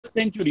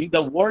21st century,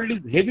 the world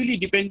is heavily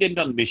dependent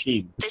on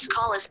machines. This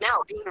call is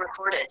now being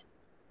recorded.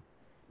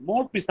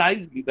 More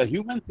precisely, the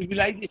human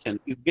civilization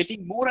is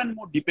getting more and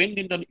more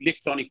dependent on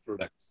electronic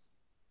products.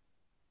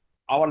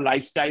 Our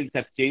lifestyles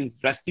have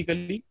changed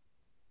drastically.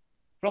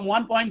 From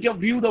one point of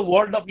view, the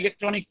world of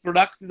electronic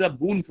products is a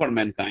boon for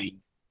mankind.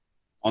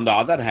 On the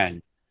other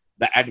hand,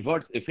 the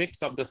adverse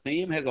effects of the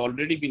same has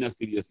already been a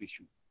serious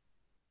issue.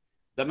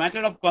 The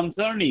matter of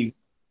concern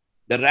is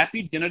the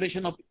rapid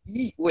generation of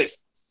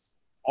e-wastes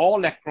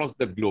all across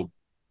the globe.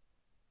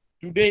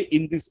 Today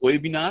in this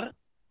webinar,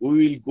 we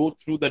will go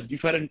through the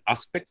different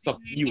aspects of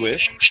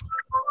e-waste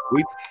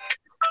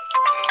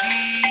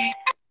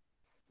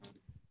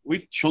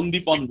with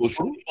Sandipan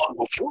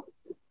Basu,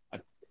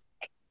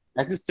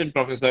 Assistant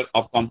Professor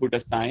of Computer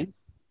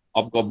Science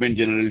of Government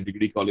General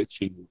Degree College,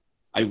 Singur.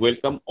 I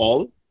welcome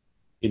all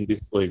in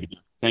this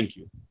webinar. Thank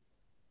you.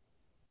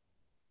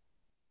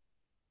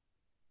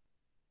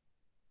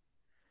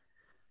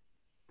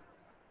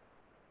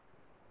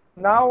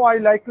 Now I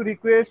like to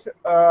request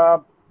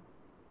Dr.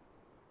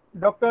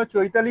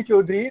 Choitali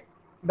Chaudhary,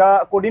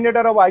 the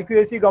coordinator of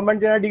IQAC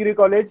Government General Degree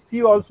College.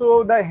 She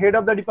also the head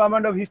of the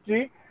Department of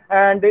History,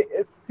 and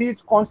she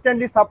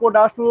constantly support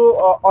us to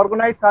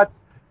organize such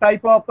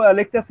type of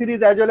lecture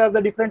series as well as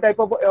the different type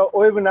of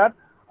webinar.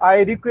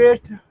 I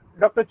request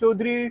Dr.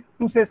 Chaudhary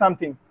to say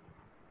something.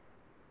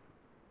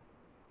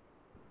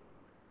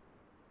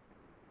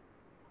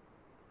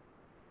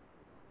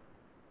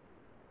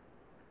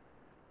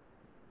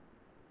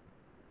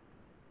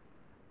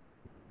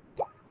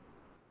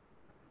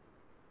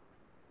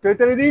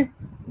 Chaitali Di?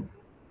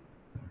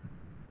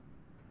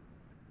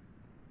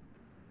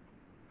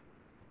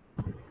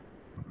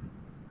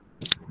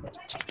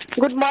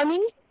 Good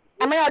morning.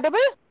 Am I audible?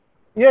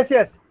 Yes,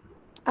 yes.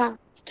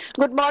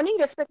 Good morning,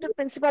 respected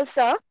principal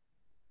sir,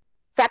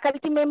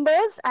 faculty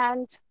members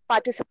and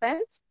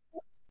participants.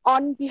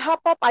 On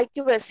behalf of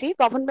IQAC,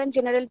 Government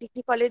General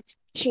Degree College,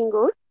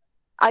 Singur,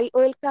 I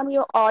welcome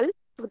you all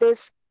to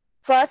this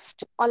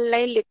first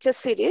online lecture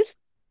series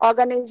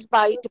organized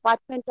by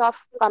Department of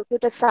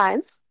Computer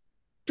Science.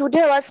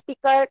 Today our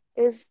speaker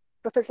is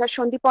Professor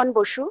Sandipan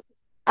Basu,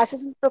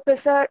 Assistant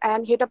Professor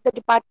and Head of the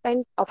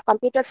Department of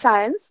Computer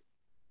Science,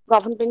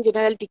 Government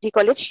General Degree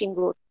College,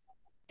 Singur.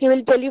 He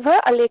will deliver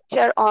a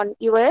lecture on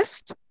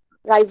e-waste,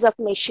 rise of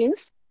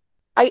machines.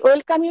 I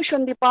welcome you,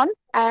 Sandipan,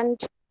 and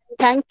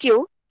thank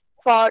you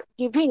for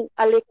giving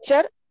a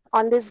lecture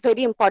on this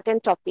very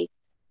important topic.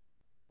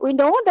 We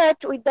know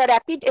that with the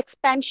rapid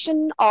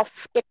expansion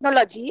of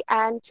technology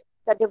and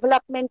the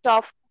development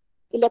of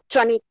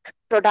electronic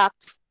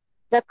products,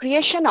 the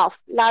creation of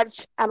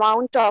large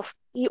amount of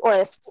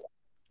e-wastes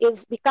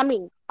is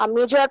becoming a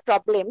major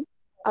problem,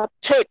 a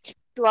threat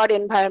to our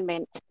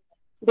environment.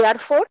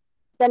 Therefore,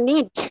 the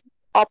need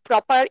of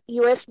proper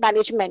e-waste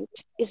management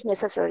is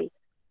necessary.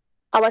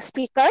 Our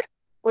speaker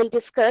will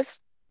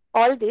discuss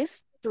all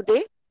this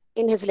today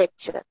in his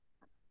lecture.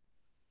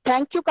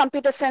 Thank you,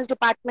 Computer Science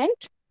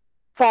Department,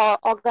 for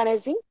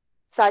organizing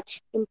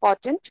such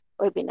important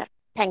webinar.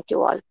 Thank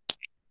you all.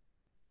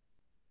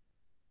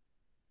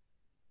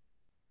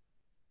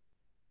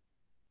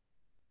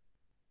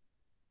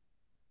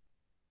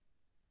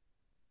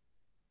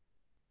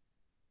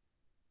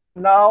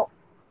 Now,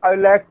 I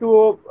would like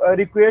to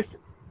request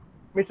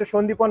Mr.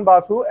 Sandipan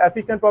Basu,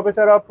 Assistant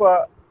Professor of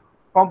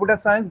Computer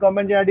Science,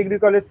 Government General Degree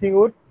College,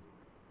 Singur,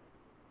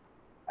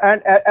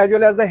 and as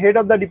well as the head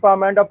of the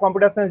Department of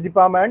Computer Science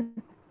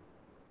Department,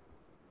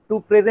 to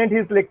present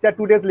his lecture,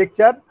 today's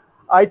lecture.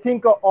 I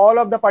think all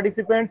of the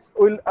participants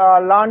will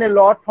learn a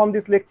lot from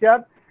this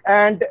lecture,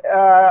 and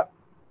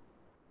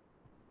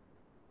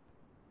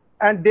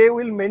they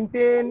will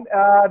maintain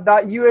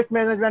the e-waste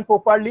management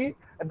properly,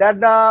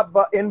 that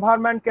the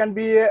environment can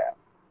be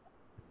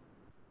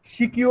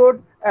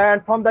secured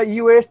and from the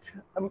e-waste.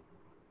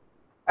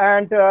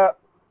 And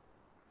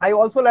I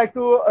also like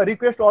to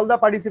request all the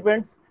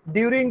participants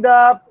during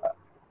the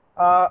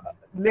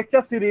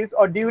lecture series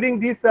or during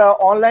this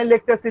online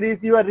lecture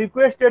series, you are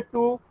requested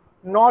to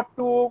not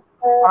to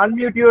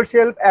unmute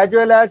yourself as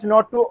well as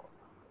not to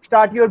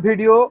start your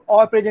video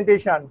or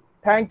presentation.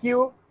 Thank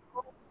you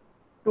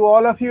to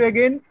all of you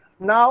again.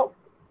 Now,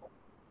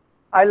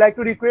 I like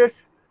to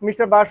request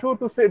Mr. Basu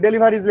to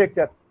deliver his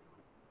lecture.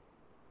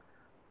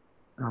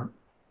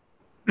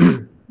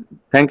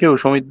 Thank you,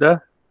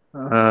 Shomidda.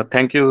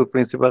 Thank you,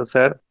 Principal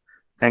Sir.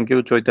 Thank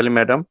you, Choitali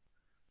Madam,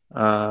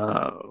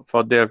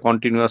 for their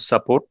continuous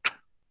support.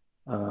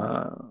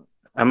 Am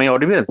I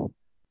audible?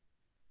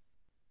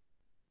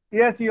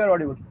 Yes, you are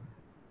audible.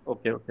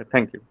 Okay,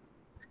 thank you.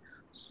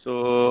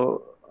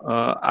 So,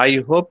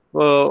 I hope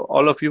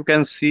all of you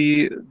can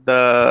see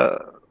the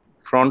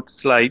front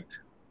slide,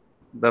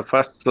 the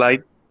first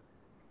slide.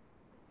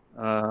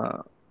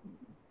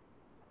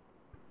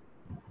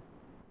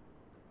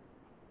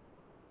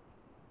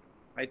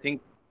 I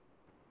think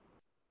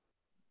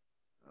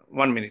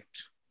 1 minute.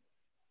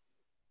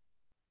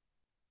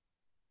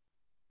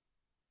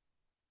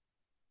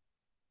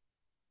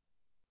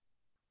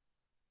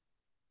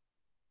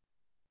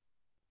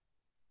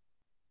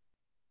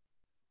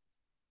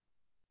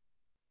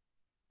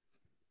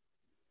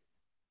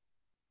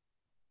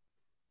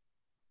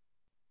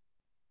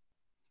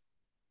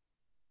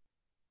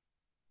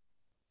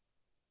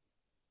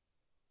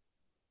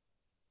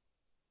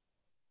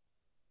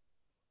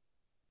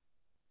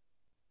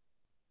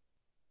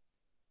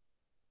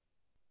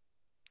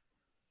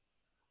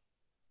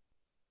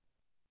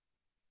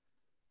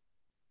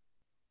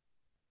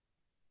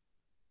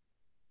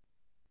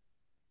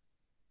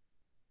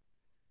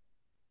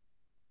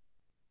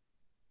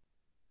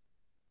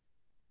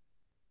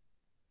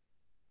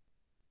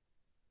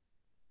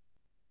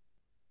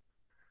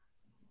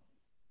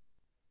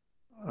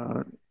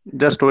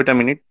 Just wait a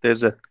minute.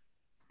 There's a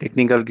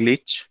technical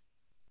glitch.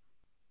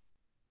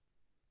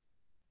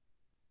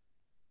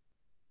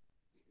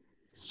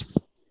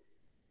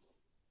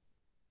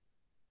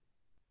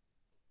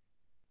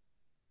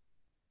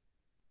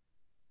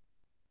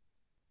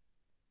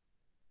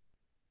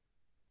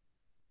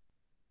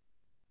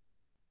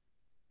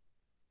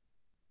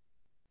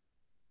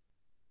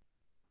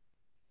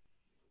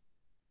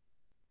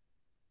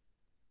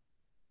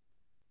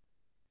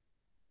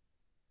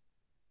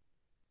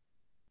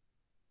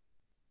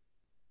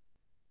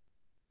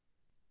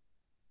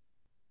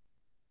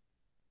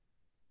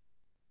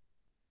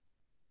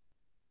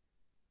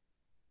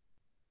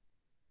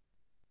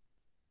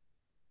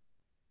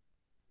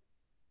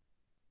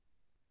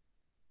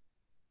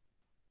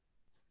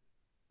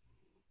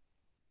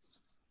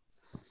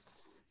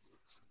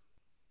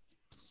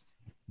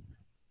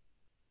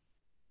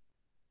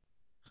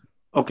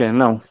 Okay,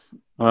 now,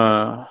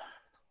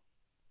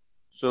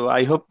 so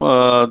I hope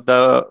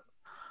the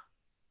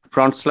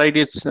front slide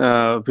is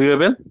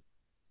viewable.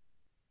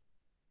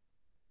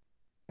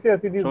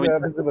 Yes, it is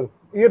visible.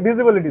 Yeah,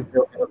 visible it is.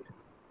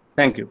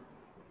 Thank you.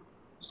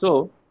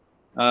 So,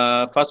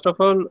 first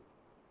of all,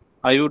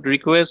 I would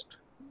request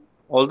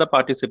all the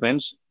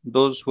participants,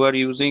 those who are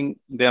using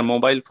their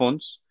mobile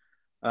phones,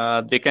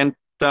 they can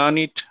turn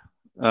it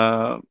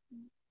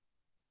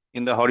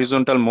in the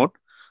horizontal mode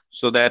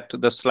so that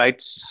the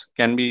slides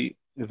can be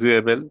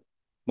viewable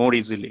more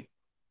easily.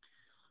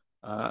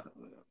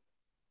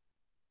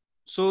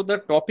 So the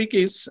topic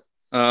is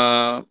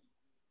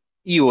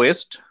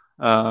e-waste.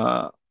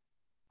 I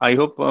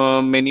hope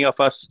many of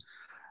us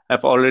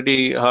have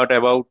already heard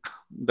about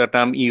the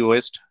term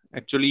e-waste.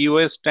 Actually,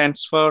 e-waste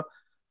stands for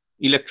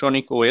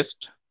electronic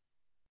waste.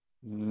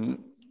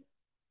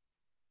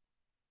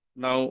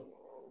 Now,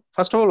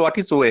 first of all, what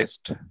is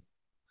waste?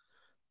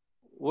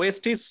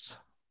 Waste is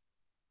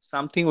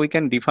something we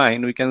can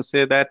define. We can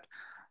say that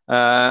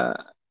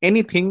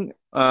anything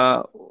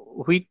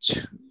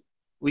which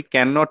we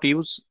cannot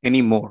use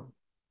anymore,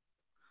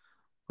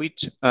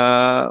 which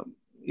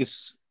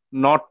is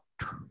not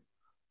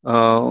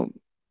in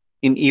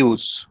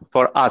use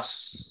for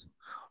us.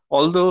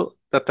 Although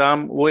the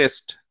term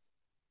waste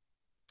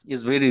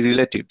is very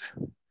relative,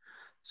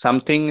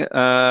 something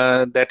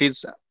that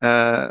is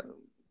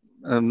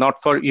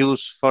not for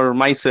use for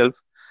myself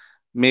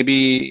may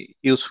be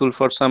useful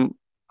for some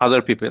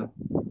other people.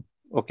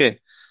 Okay,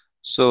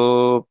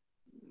 so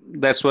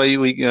that's why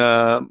we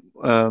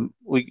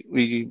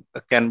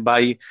can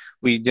buy.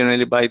 We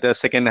generally buy the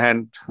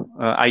second-hand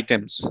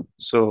items.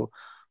 So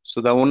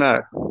the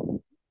owner.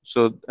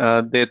 So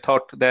they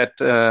thought that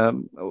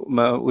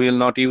we will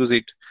not use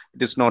it.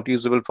 It is not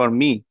usable for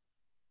me,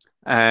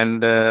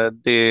 and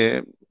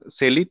they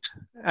sell it,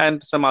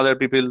 and some other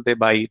people they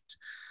buy it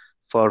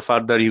for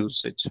further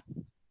usage.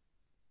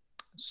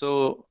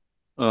 So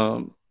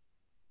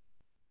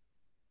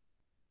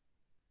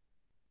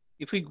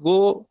if we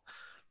go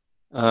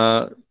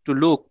to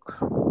look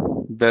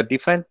the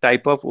different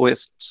type of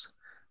wastes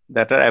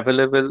that are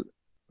available,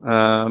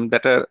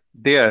 that are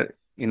there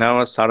in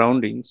our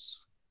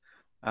surroundings,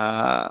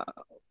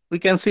 we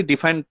can see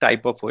different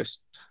type of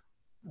waste.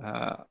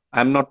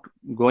 I'm not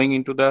going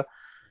into the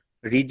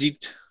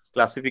rigid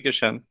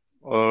classification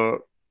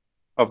or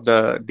of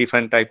the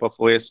different type of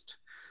waste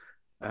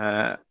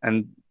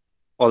and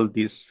all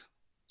this.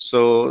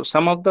 So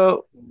some of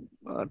the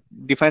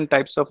different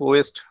types of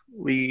waste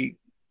we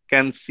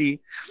can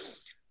see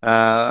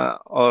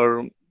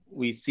or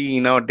we see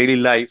in our daily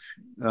life,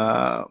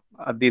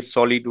 this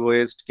solid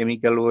waste,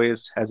 chemical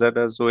waste,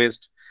 hazardous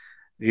waste,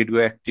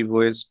 radioactive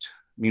waste,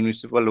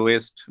 municipal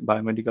waste,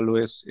 biomedical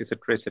waste,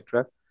 etc.,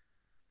 etc.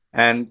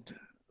 And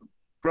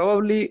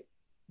probably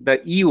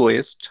the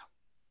e-waste,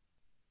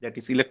 that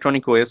is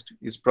electronic waste,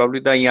 is probably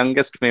the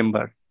youngest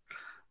member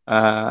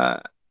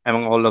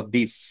among all of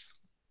these.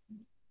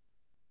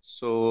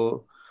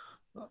 So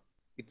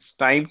it's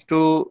time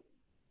to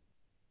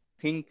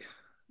think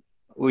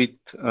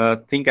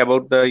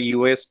about the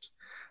e-waste,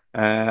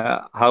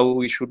 how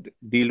we should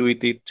deal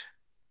with it.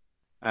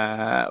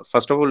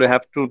 First of all, we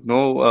have to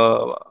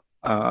know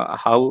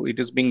how it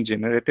is being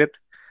generated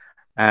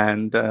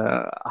and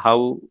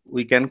how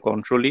we can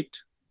control it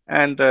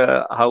and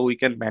how we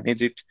can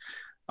manage it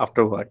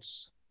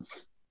afterwards.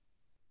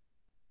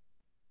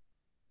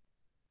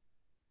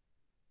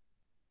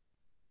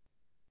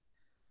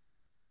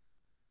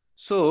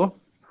 So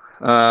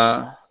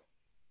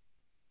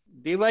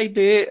day by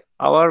day,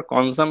 our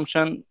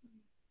consumption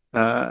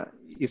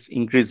is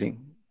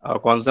increasing. Our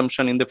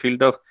consumption in the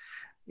field of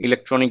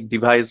electronic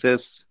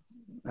devices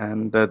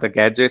and the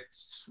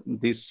gadgets,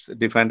 these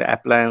different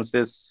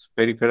appliances,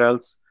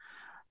 peripherals,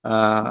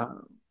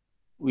 our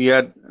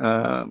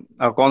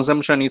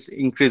consumption is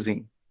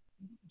increasing.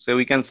 So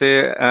we can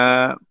say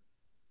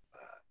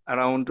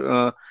around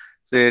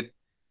say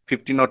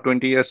 15 or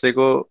 20 years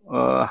ago,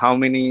 how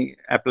many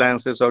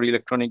appliances or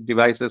electronic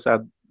devices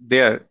are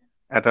there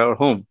at our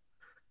home?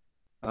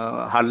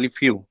 Hardly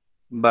few,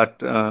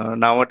 but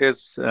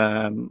nowadays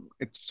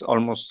it's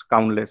almost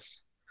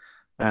countless.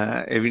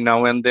 Every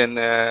now and then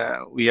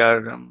we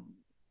are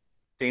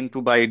tend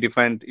to buy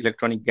different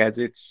electronic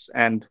gadgets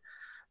and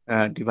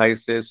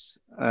devices.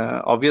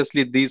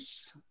 Obviously,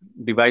 these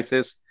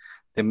devices,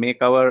 they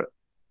make our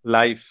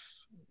life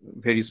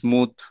very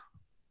smooth,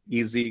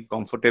 easy,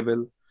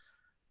 comfortable.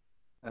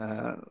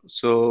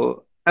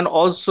 And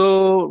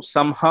also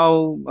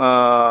somehow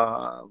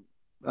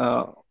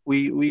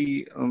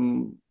we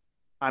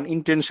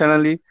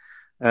unintentionally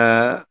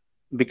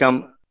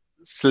become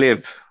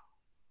slave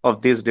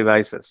of these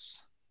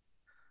devices.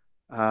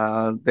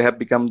 They have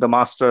become the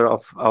master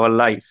of our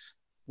life.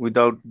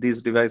 Without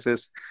these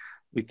devices,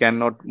 we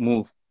cannot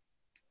move,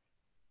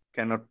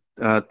 cannot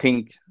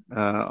think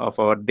of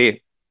our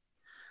day.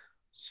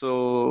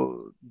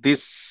 So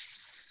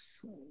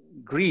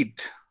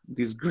greed,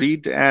 this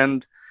greed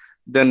and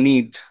the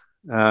need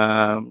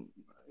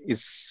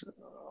is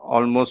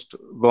almost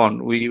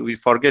gone. We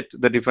forget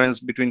the difference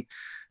between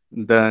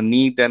the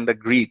need and the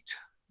greed.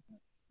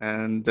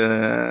 And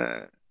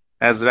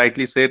as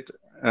rightly said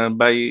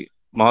by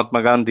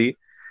Mahatma Gandhi,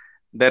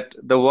 that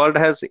the world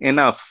has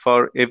enough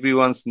for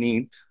everyone's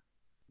need,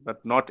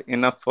 but not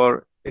enough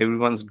for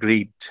everyone's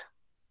greed.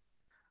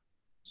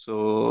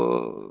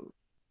 So,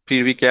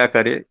 फिर भी क्या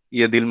करे,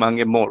 ये दिल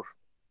मांगे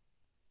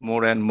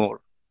more and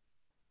more.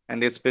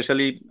 And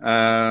especially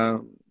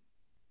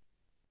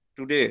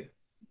today,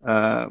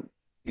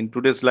 in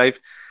today's life,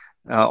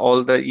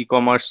 all the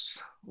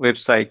e-commerce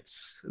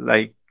websites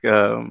like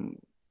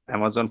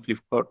Amazon,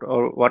 Flipkart,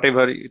 or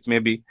whatever it may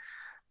be,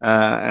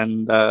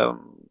 and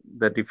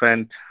the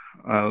different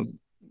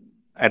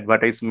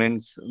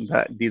advertisements,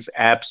 these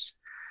apps,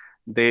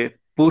 they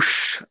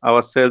push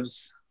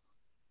ourselves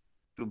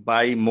to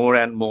buy more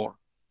and more.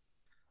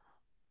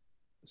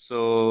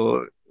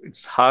 So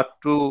it's hard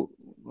to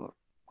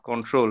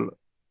control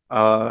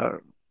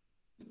our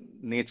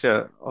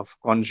nature of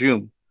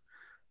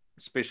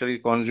especially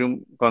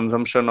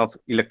consumption of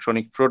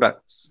electronic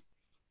products.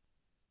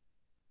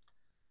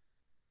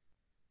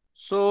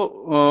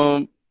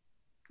 So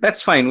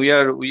that's fine. We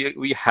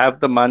have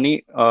the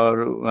money,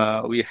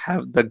 or we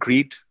have the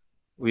greed.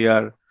 We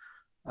are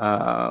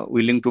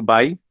willing to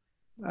buy,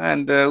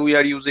 and we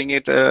are using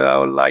it.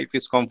 Our life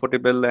is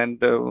comfortable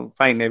and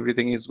fine.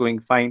 Everything is going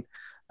fine,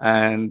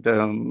 and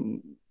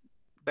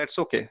that's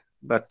okay.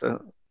 But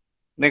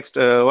next,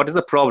 what is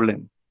the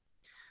problem?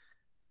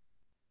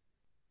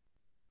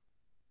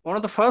 One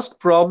of the first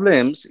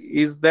problems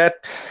is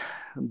that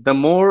the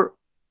more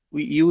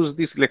we use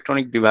these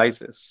electronic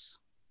devices,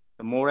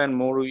 the more and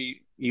more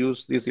we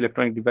use these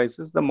electronic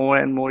devices, the more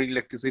and more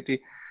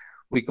electricity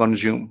we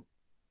consume.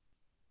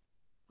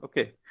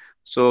 Okay,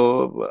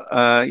 so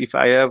if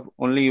I have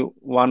only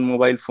one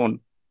mobile phone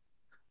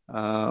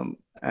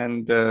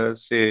and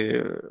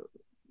say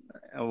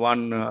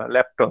one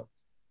laptop,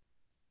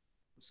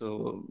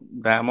 so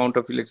the amount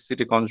of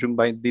electricity consumed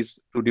by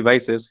these two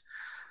devices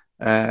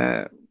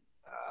are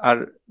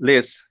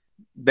less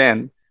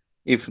than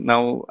if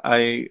now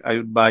I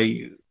would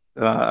buy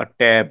a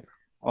tab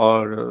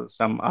or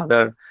some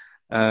other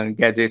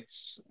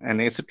gadgets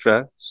and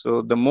etc.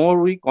 So the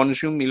more we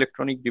consume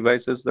electronic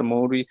devices, the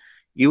more we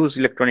use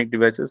electronic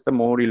devices, the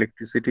more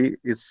electricity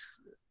is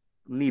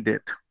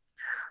needed.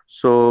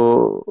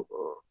 So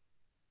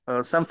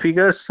some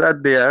figures are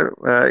there.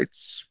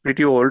 It's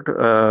pretty old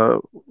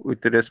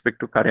with respect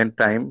to current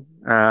time.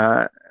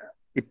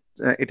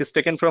 It is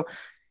taken from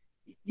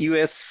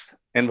US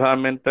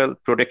Environmental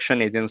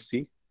Protection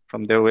Agency,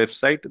 from their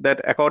website,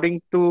 that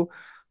according to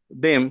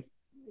them,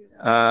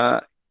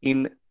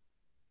 in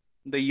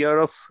the year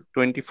of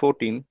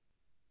 2014,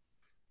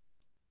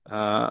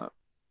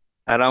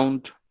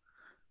 around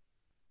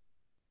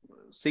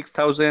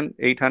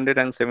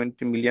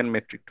 6,870 million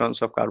metric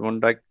tons of carbon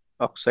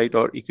dioxide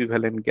or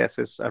equivalent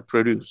gases are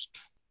produced.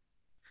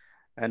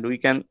 And we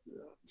can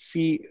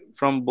see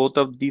from both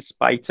of these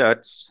pie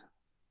charts,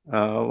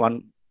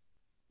 one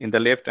in the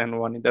left and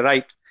one in the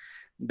right,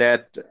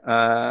 that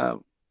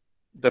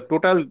the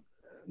total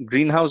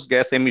greenhouse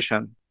gas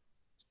emission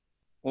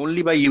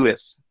only by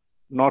US,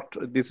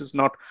 this is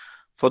not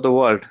for the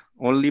world,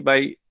 only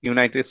by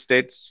United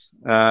States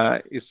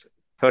is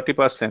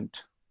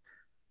 30%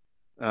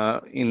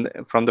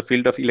 from the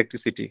field of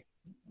electricity,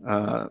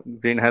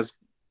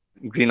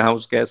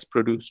 greenhouse gas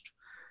produced.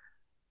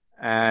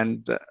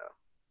 And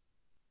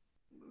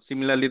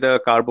similarly, the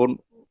carbon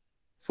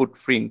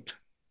footprint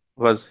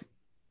was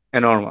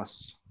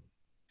enormous.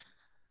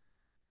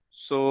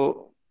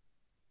 So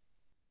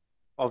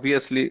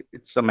obviously,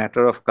 it's a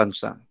matter of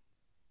concern.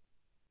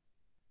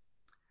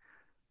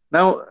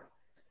 Now,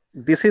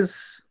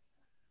 these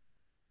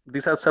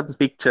are some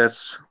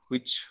pictures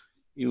which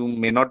you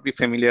may not be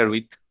familiar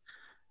with.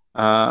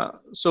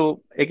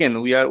 So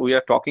again, we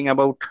are talking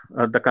about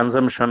the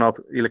consumption of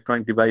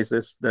electronic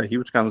devices, the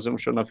huge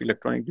consumption of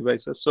electronic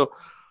devices. So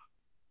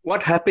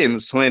what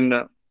happens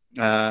when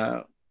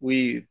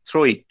we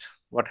throw it?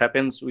 What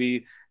happens?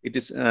 It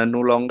is no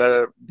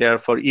longer there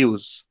for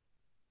use.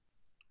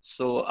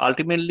 So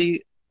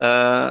ultimately,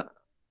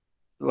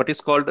 what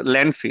is called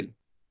landfill.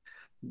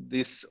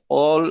 this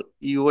all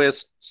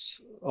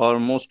e-wastes or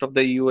most of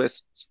the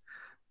e-wastes,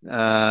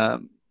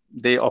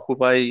 they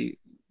occupy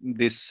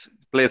these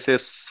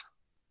places.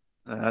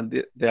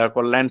 They are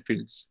called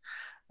landfills,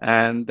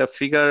 and the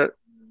figure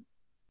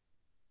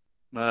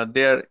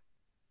there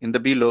in the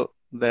below,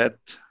 that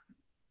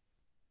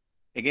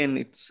again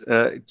it's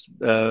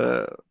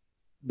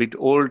bit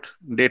old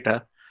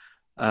data,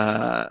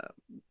 uh,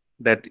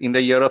 that in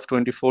the year of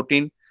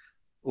 2014,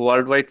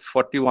 worldwide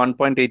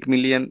 41.8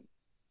 million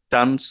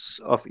tons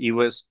of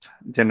e-waste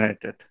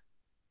generated.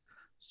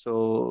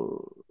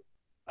 So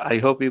I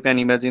hope you can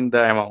imagine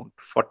the amount,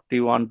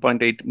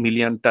 41.8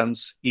 million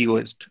tons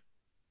e-waste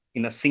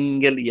in a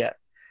single year.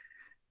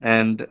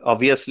 And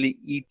obviously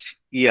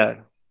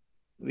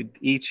with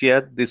each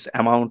year, this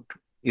amount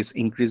is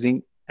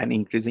increasing and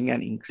increasing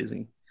and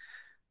increasing.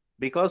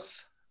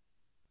 Because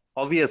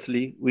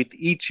obviously with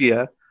each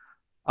year,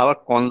 our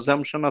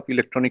consumption of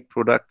electronic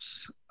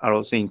products are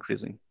also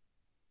increasing.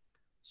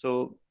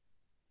 So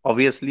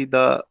obviously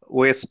the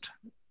waste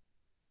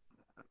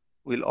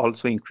will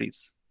also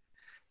increase.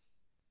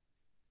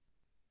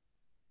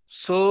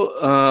 So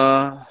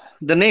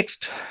the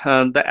next,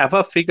 the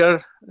above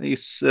figure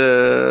is,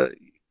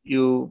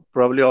 you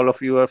probably all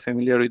of you are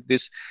familiar with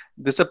this.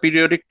 This is a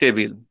periodic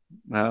table.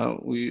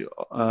 We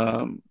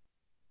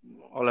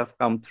all have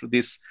come through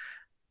this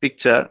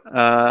picture,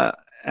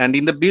 and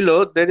in the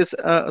below there is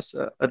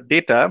a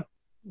data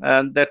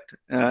that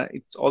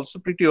it's also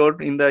pretty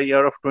old, in the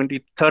year of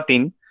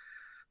 2013.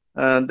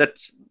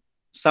 That's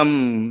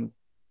some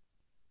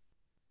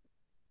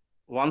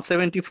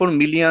 174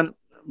 million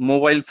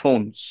mobile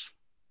phones.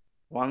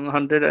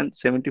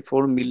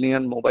 174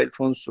 million mobile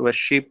phones were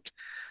shipped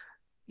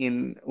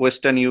in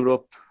Western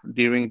Europe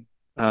during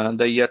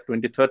the year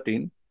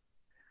 2013.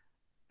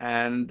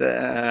 And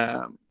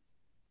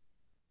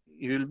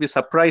you will be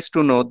surprised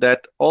to know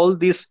that all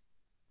these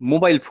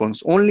mobile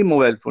phones, only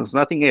mobile phones,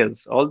 nothing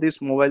else, all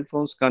these mobile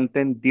phones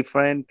contain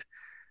different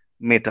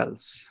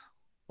metals.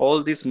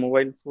 All these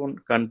mobile phone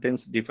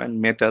contains different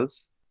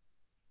metals,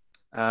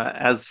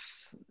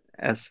 as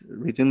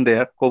written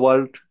there: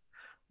 cobalt,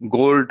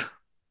 gold,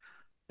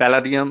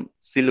 palladium,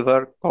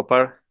 silver,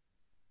 copper,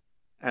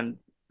 and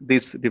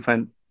these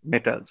different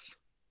metals.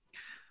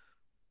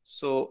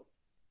 So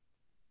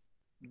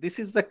this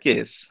is the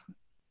case,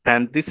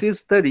 and this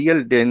is the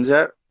real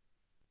danger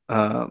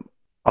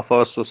of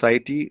our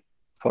society,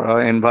 for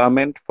our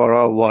environment, for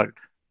our world.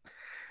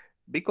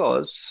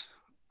 Because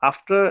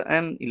after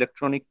an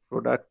electronic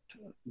product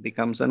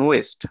becomes a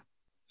waste,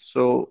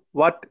 so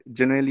what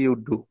generally you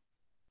do?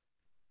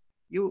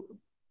 You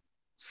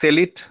sell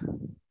it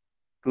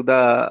to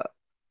the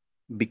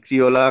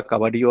Bikriola,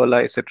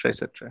 Kabadiola, etc.,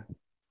 etc.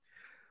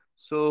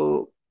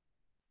 So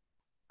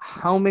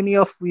how many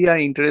of we are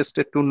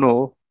interested to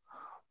know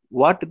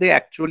what they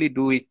actually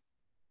do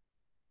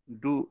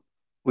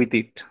with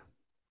it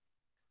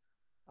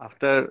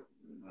after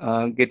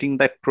getting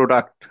that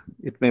product?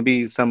 It may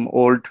be some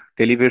old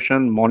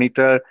television,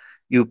 monitor,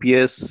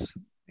 UPS,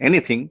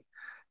 anything.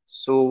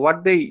 So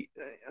what they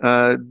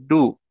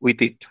do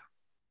with it?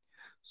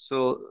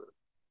 So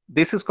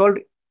this is called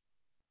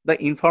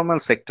the informal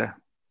sector.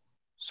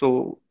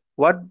 So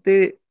what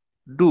they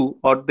do,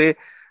 or they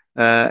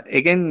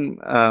again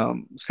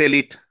sell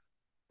it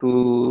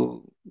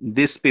to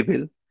these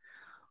people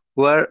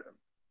who are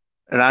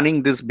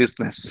running this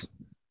business.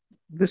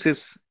 This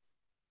is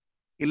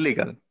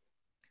illegal.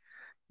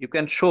 You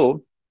can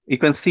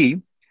see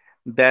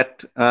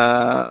that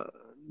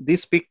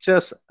these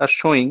pictures are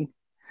showing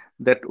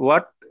that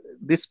what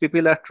these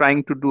people are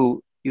trying to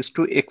do is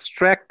to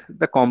extract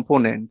the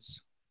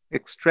components,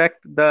 extract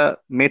the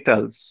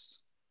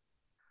metals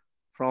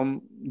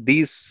from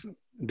these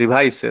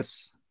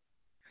devices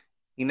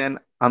in an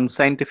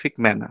unscientific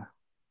manner.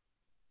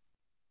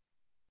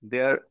 They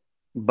are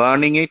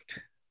burning it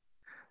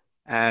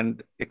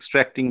and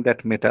extracting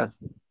that metal.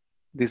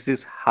 This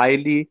is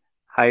highly,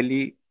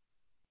 highly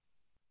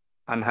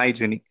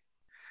unhygienic.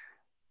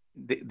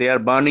 They are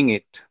burning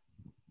it.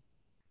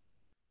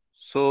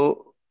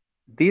 So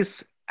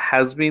this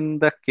has been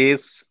the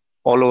case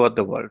all over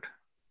the world.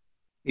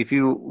 If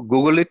you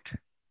Google it,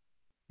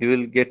 you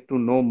will get to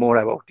know more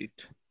about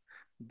it.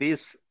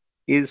 This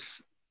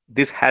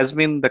has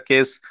been the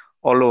case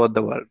all over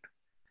the world.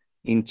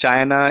 In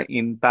China,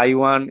 in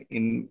Taiwan,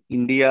 in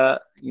India,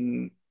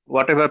 in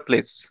whatever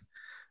place.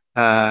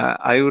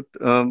 I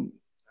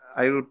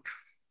would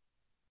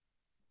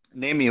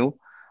name you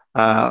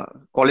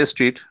College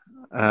Street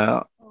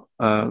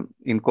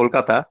in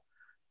Kolkata.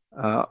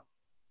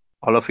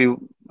 All of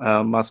you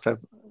must have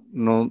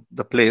known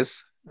the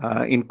place.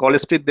 In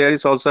College Street, there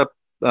is also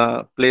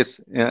a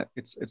place.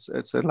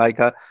 It's like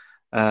a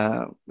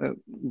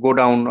go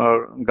down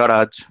or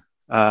garage,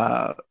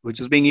 which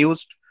is being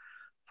used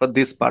for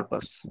this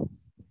purpose.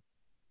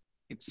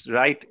 It's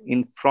right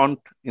in front,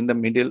 in the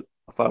middle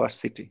of our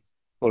city,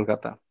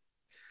 Kolkata.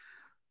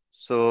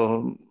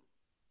 So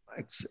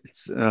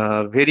it's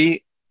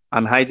very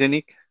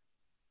unhygienic.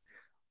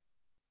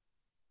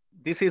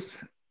 This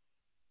is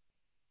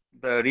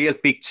the real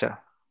picture.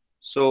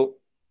 So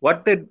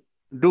what they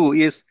do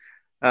is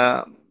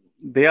uh,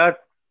 they are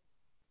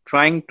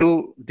trying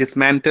to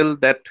dismantle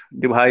that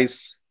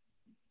device,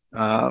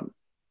 uh,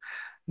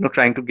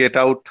 trying to get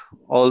out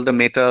all the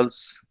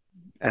metals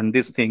and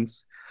these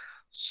things.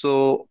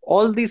 So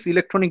all these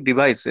electronic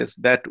devices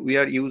that we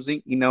are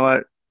using in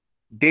our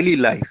daily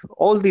life,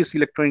 all these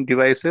electronic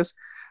devices,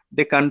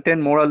 they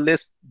contain more or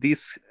less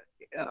these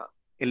uh,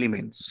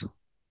 elements.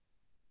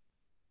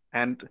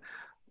 And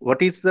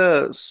what is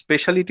the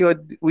speciality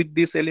with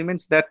these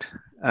elements? That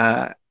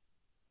uh,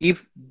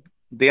 if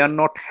they are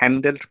not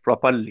handled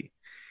properly,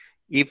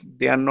 if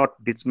they are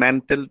not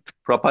dismantled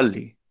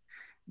properly,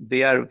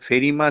 they are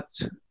very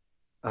much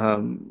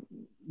um,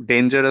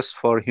 dangerous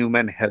for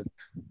human health.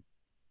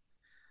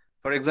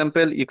 For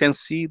example, you can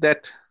see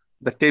that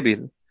the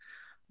table,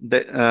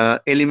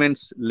 the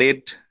elements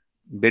lead,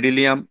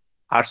 beryllium,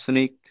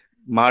 arsenic,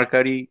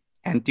 mercury,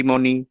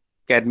 antimony,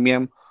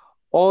 cadmium,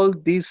 all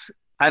these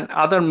and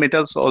other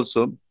metals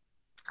also,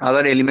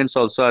 other elements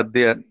also are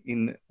there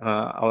in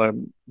our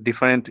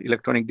different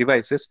electronic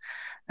devices.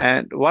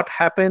 And what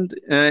happened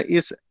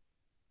is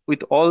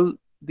with all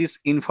this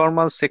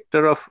informal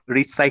sector of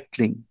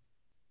recycling,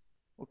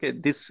 okay,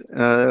 this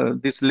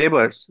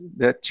laborers,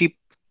 the cheap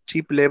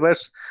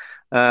laborers,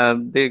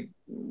 they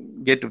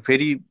get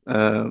very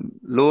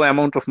low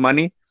amount of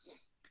money,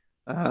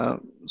 uh,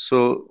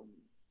 so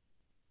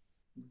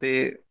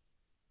they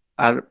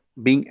are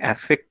being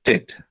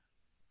affected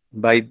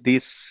by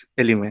this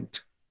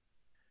element.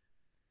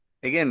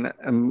 Again,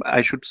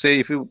 I should say,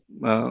 if you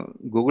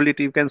Google it,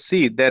 you can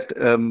see that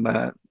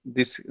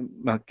this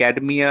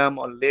cadmium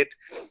or lead,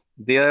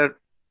 they are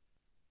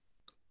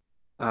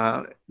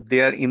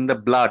they are in the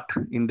blood,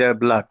 in their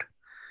blood,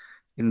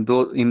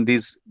 in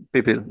these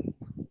people,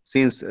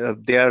 since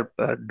they are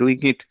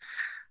doing it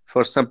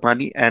for some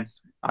money, and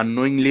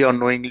unknowingly or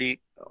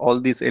knowingly, all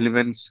these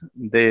elements,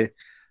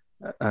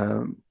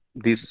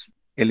 these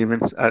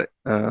elements are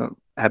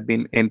have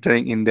been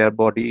entering in their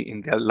body,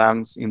 in their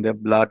lungs, in their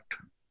blood,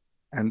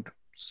 and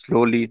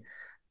slowly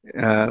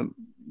uh,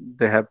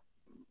 they have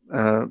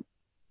uh,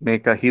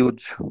 make a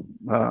huge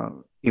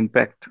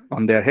impact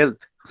on their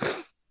health.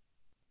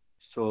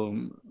 So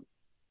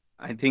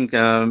I think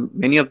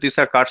many of these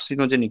are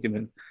carcinogenic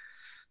even.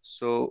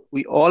 So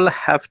we all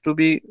have to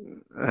be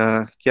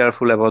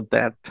careful about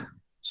that.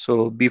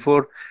 So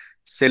before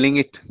selling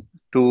it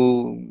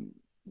to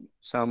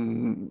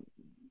some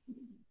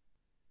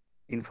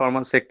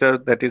informal sector,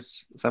 that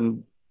is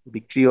some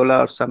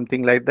Victriola or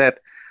something like that,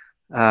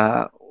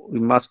 uh, we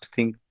must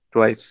think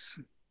twice.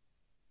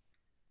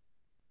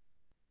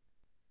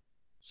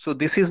 So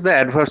this is the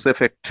adverse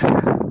effect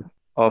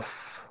of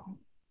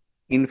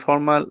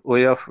informal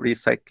way of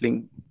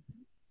recycling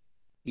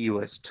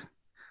e-waste.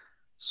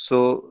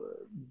 So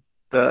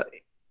the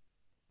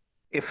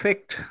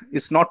effect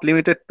is not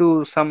limited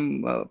to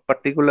some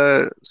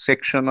particular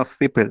section of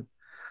people.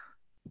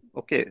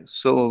 Okay,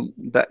 so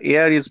the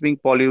air is being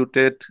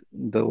polluted,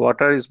 the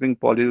water is being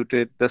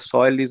polluted, the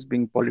soil is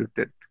being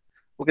polluted.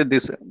 Okay,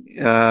 this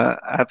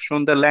I have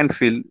shown the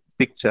landfill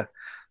picture.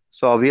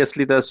 So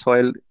obviously the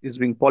soil is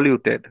being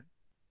polluted,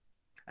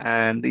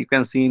 and you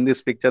can see in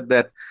this picture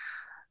that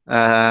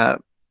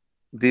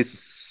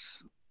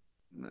these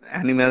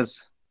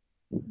animals,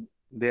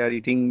 they are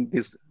eating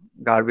these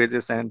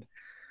garbages, and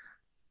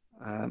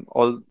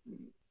all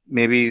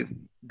maybe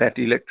that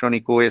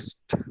electronic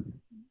waste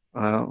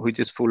which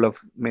is full of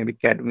maybe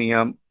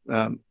cadmium,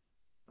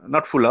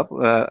 not full of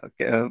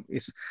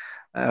is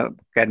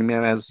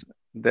cadmium as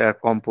their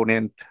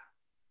component,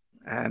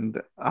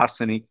 and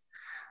arsenic,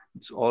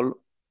 it's all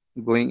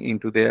going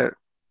into their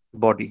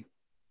body.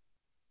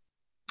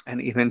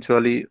 And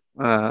eventually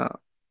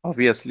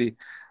obviously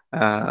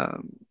uh,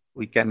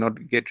 we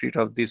cannot get rid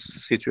of this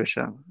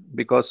situation,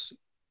 because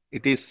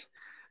it is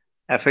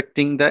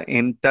affecting the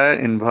entire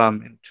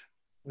environment,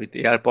 with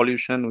air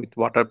pollution, with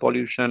water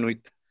pollution, with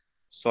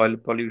soil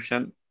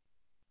pollution,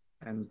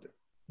 and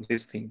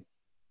this thing.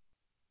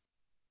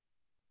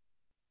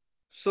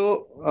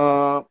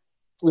 So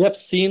we have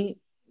seen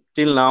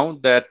till now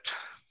that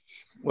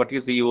what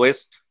is the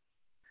waste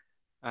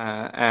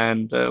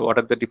and what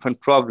are the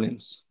different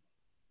problems.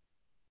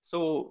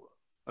 So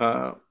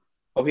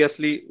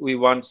obviously we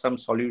want some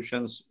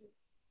solutions.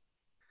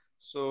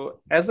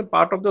 So as a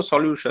part of the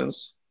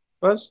solutions,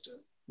 first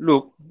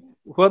look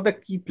who are the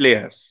key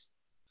players,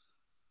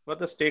 who are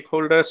the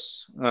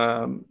stakeholders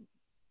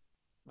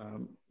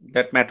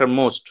that matter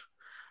most.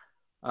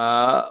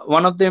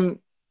 One of them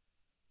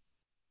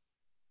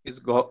is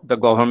the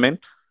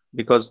government,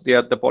 because they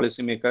are the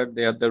policymaker,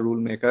 they are the rule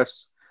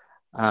makers,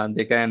 and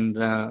they can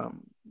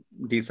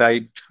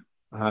decide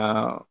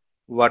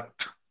what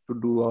to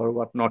do or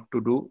what not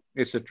to do,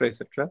 etc.,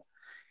 etc.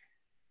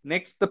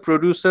 Next, the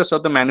producers or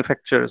the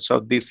manufacturers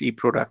of these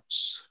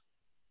e-products.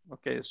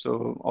 Okay,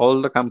 so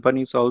all the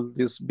companies, all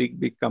these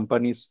big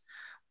companies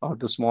or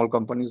the small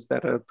companies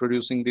that are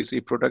producing these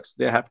e-products,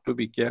 they have to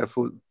be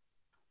careful.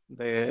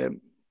 They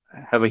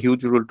have a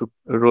huge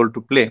role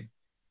to play.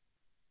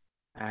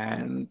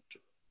 And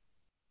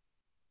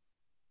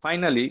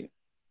finally,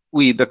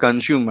 we, the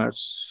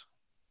consumers,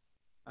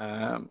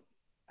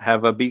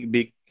 have a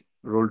big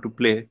role to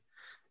play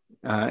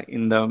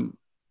in the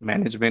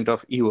management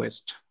of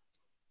e-waste.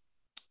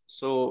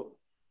 So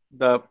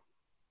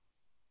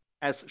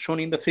as shown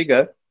in the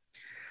figure,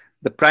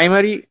 the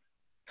primary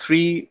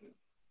three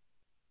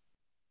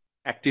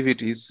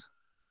activities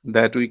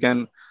that we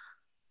can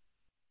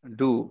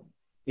do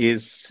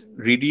is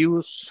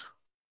reduce,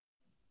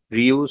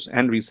 reuse,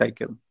 and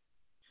recycle.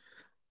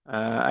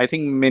 I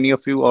think many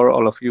of you or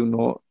all of you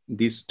know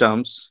these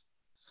terms,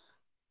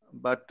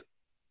 but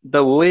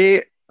the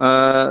way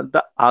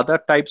the other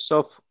types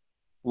of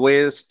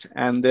waste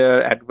and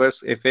their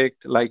adverse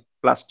effect, like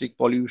plastic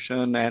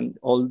pollution and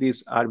all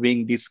these, are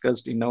being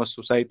discussed in our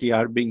society,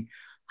 are being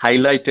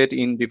highlighted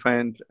in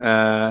different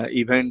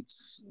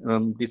events,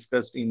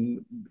 discussed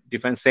in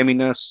different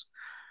seminars.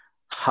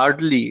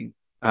 Hardly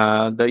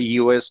the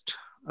e-waste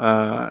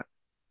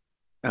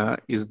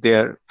is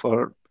there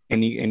for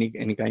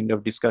any kind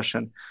of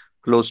discussion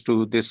close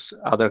to this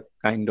other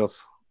kind of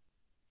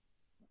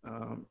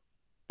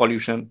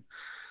pollution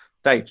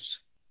types.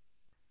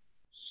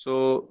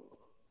 So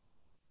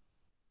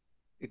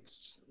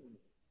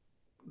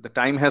the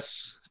time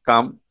has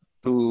come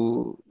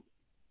to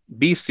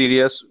be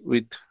serious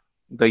with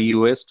the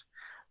e-waste,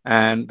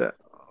 and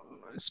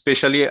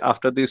especially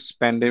after this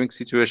pandemic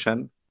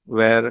situation,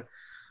 where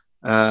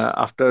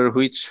after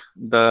which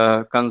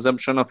the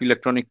consumption of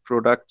electronic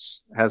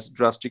products has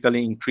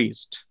drastically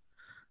increased,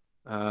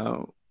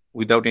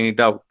 without any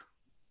doubt.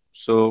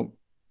 So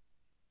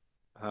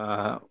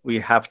we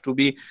have to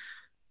be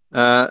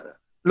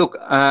look,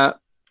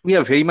 we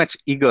are very much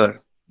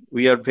eager,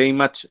 we are very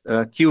much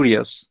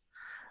curious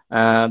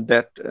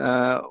that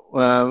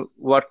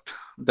what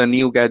the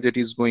new gadget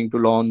is going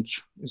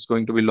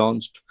to be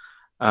launched,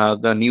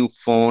 the new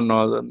phone,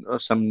 or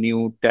some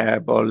new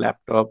tab or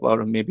laptop,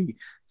 or maybe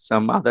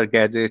some other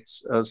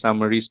gadgets,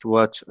 some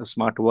wristwatch, a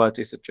smartwatch,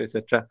 etc.,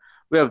 etc.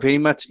 We are very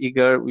much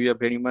eager, we are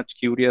very much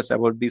curious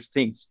about these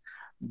things.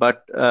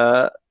 But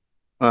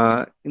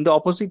in the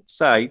opposite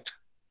side,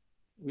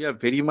 we are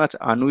very much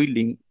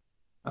unwilling,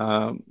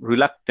 not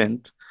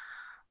reluctant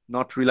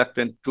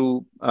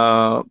to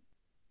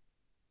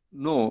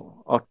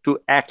know or to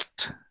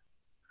act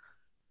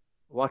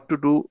what to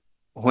do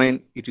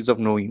when it is of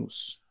no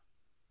use,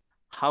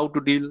 how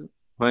to deal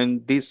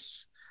when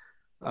this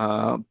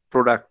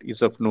product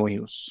is of no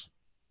use.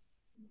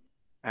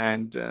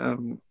 And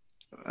the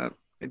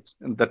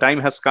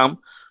time has come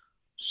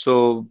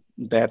so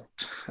that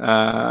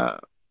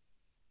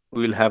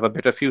we will have a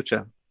better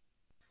future.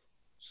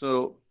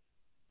 So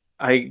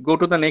I go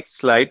to the next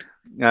slide.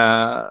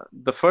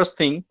 The first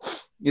thing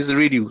is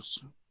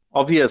reduce.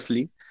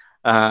 Obviously,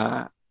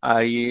 I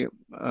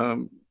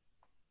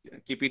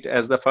keep it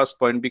as the first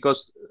point,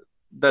 because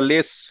the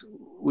less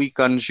we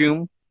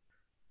consume,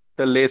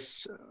 the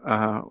less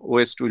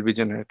waste will be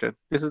generated.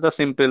 This is a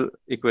simple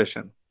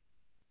equation.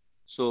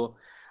 So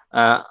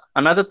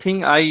another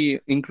thing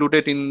I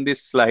included in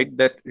this slide,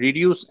 that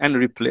reduce and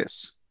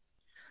replace.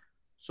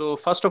 So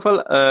first of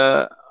all,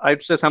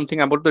 I'd say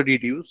something about the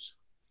reduce.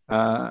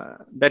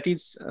 That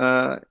is,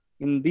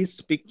 in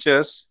these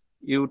pictures,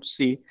 you would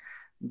see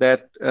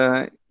that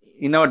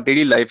in our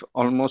daily life,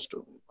 almost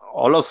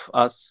all of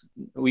us,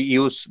 we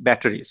use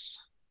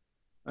batteries,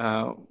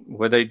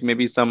 whether it may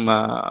be some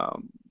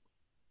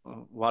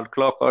wall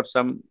clock or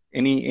some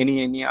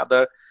any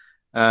other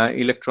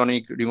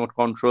electronic remote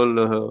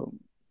control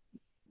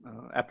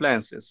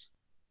appliances,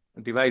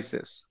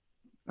 devices.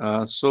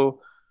 So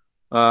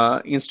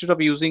instead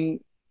of using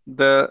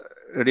the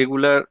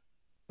regular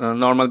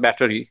normal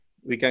battery,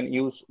 we can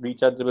use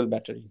rechargeable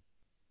battery,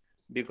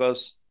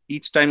 because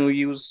each time we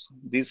use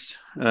this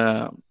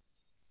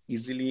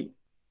easily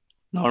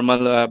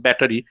normal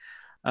battery,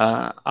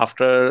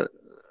 after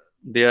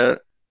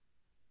their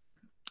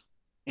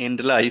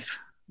end life,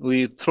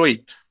 we throw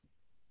it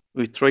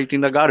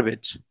in the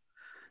garbage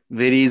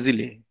very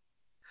easily,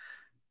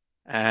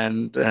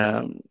 and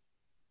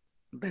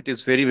that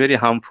is very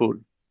harmful,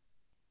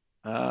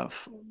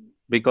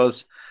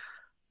 because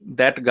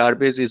that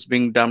garbage is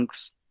being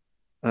dumped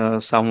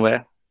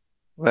somewhere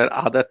where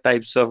other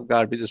types of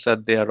garbages are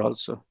there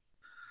also.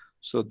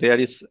 So there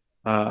is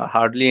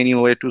hardly any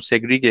way to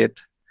segregate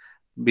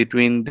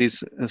between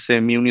this, say,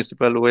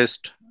 municipal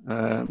waste,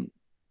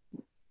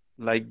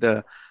 like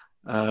the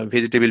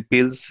vegetable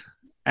peels,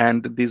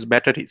 and these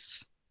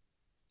batteries.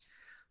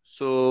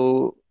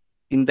 So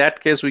in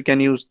that case, we can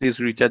use these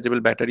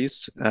rechargeable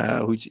batteries,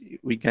 which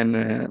we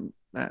can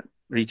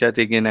recharge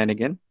again and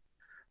again.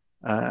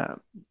 And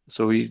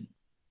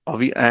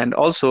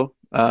also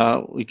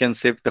we can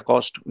save the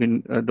cost.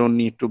 We don't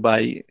need to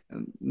buy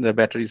the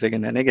batteries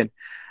again and again.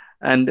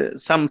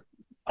 And some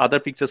other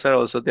pictures are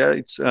also there.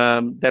 It's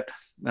that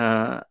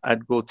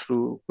I'd go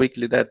through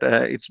quickly, that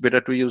it's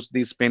better to use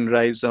these pen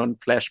drives on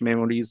flash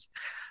memory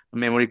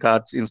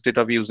cards, instead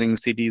of using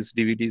CDs,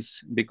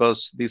 DVDs,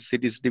 because these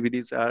CDs,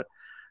 DVDs are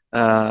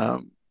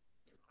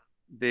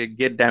they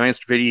get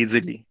damaged very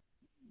easily.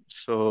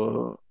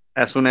 So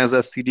as soon as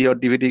a CD or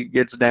DVD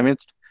gets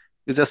damaged,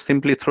 you just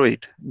simply throw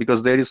it,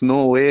 because there is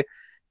no way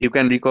you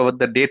can recover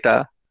the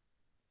data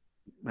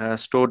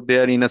stored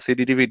there in a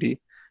CD DVD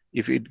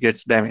if it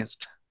gets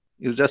damaged.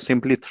 You just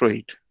simply throw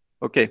it.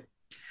 Okay.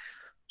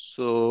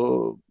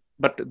 So,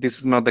 but this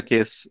is not the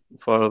case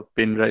for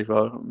pen drive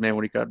or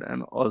memory card.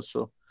 And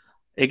also,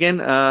 again,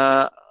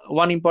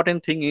 one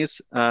important thing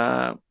is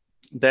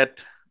that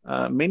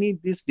many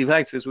these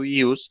devices we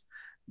use,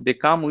 they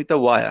come with a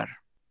wire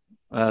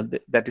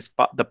that is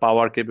the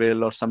power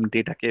cable or some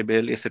data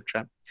cable,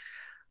 etc.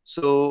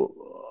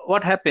 So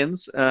what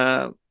happens,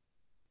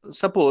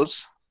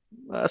 suppose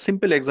a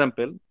simple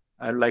example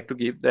I'd like to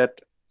give,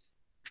 that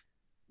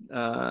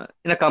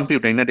in a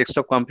computer, in a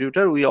desktop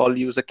computer, we all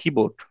use a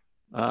keyboard.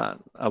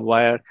 A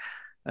wire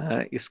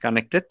is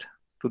connected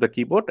to the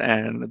keyboard,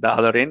 and the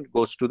other end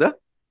goes to the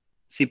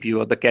CPU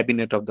or the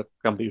cabinet of the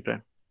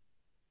computer.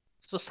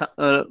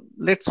 So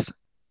let's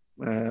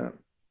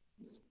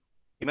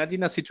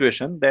imagine a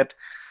situation that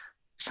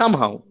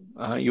somehow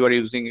you are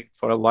using it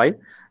for a while,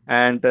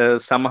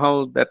 and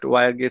somehow that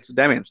wire gets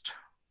damaged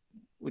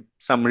with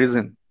some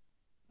reason.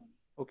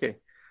 Okay,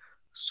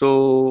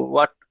 so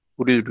what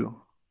would you do?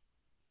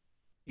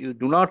 You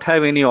do not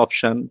have any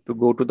option to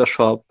go to the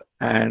shop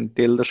and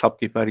tell the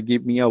shopkeeper,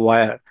 give me a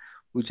wire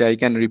which I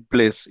can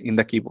replace in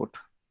the keyboard.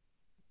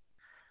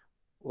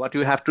 What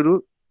you have to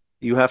do,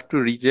 you have to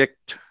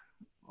reject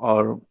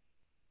or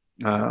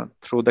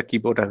throw the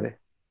keyboard away.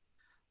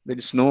 There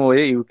is no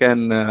way you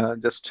can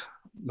just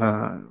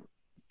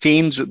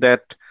change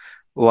that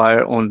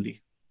wire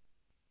only.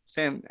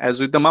 Same as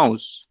with the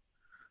mouse.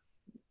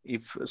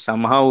 If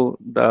somehow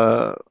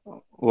the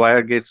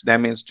wire gets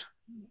damaged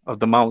of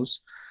the mouse,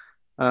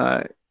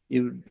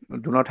 you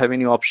do not have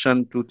any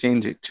option to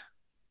change it.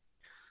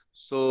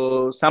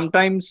 So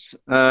sometimes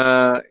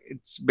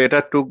it's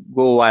better to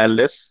go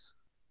wireless.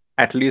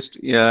 At least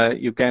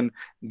you can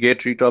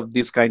get rid of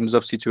these kinds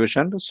of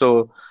situations.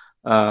 So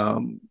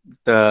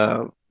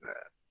the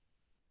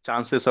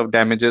chances of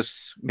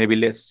damages may be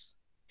less.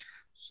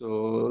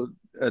 So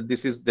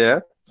this is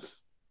there.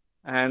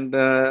 And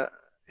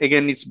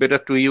again, it's better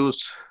to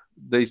use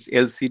this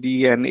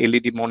LCD and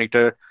LED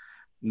monitor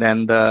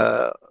than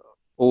the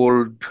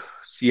old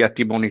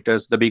CRT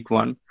monitors, the big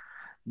one,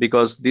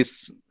 because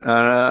this there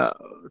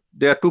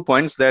are 2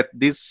 points, that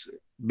these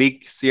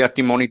big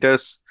CRT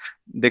monitors,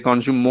 they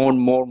consume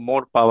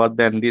more power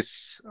than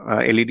this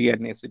LED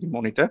and LCD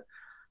monitor.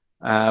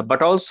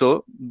 But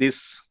also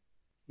these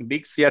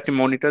big CRT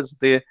monitors,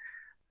 there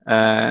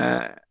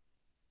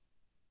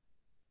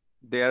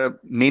are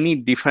many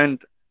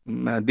different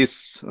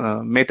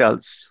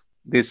metals,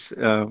 these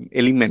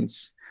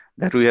elements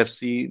that we have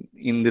seen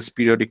in this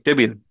periodic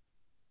table.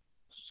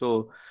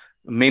 So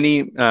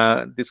many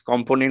these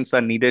components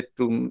are needed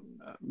to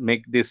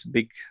make this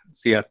big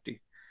CRT.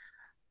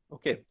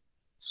 Okay,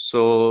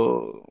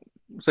 so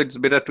it's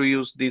better to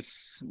use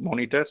these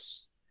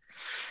monitors.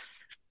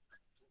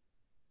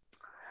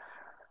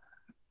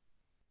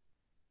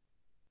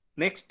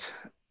 Next,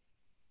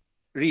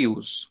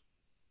 reuse.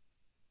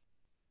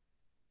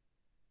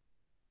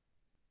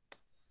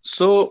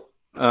 So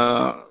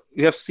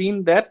we have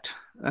seen that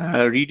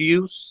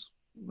reduce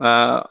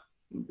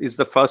is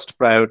the first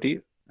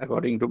priority,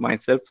 according to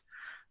myself.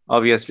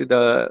 Obviously,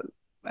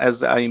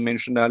 as I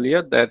mentioned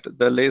earlier, that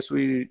the less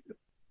we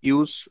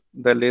use,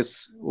 the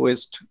less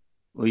waste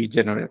we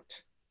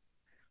generate.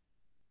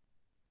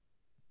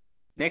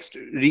 Next,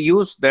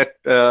 reuse, that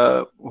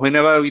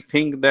whenever we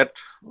think that,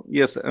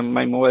 yes,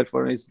 my mobile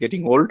phone is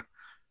getting old,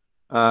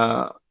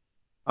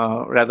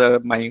 rather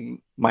my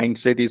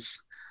mindset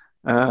is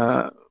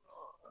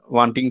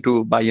wanting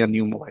to buy a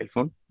new mobile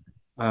phone.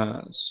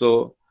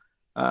 So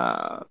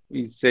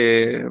we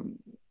say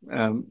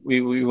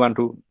we want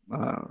to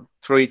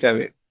throw it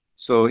away.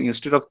 So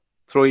instead of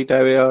throw it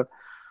away or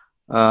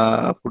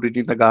put it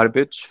in the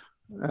garbage,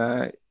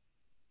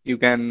 you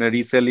can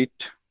resell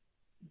it.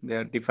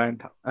 There are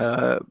different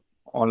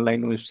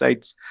online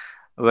websites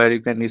where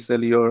you can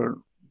resell your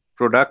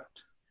product.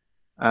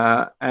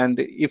 And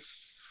if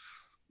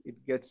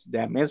it gets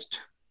damaged,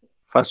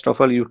 first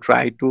of all, you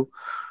try to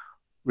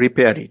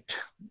repair it.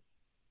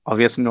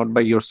 Obviously not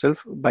by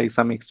yourself, by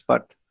some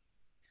expert.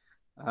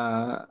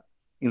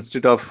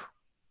 Instead of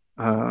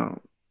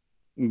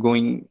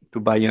going to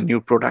buy a new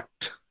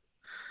product.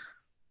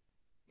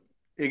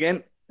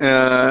 Again,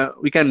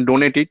 we can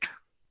donate it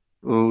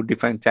to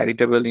different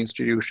charitable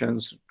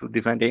institutions, to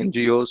different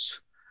NGOs,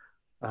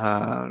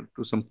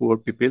 to some poor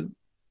people.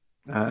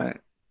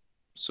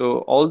 So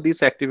all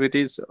these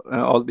activities,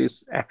 all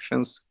these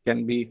actions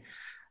can be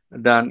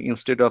done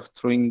instead of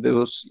throwing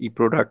those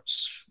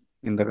e-products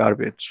in the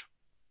garbage.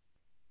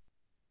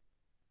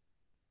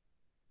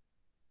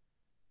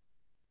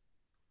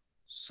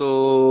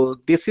 So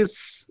this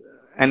is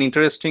an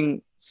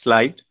interesting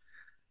slide.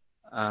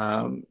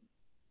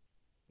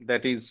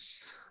 That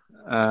is,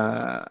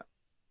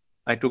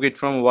 I took it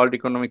from World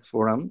Economic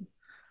Forum.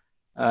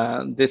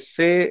 They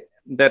say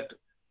that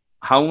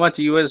how much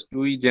US do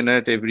we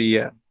generate every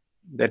year?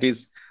 That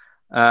is,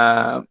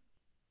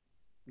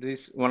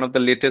 this is one of the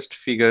latest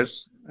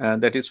figures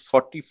that is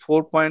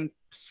 44.7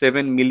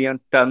 million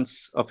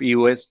tons of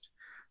e-waste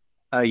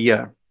a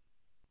year.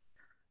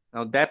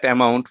 Now that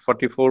amount,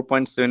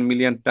 44.7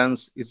 million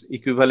tons, is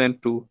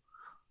equivalent to,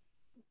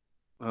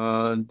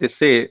 they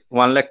say,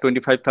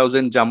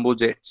 125,000 jumbo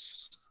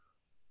jets.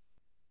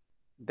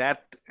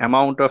 That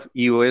amount of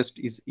e-waste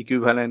is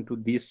equivalent to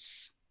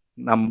these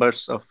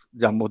numbers of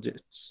jumbo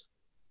jets.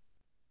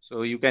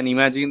 So you can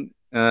imagine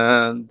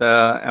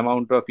the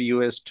amount of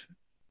e-waste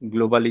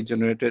globally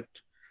generated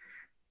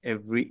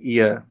every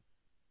year.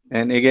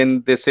 And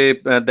again, they say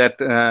that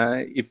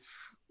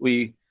if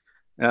we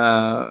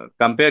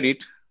compare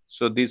it,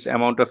 so this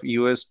amount of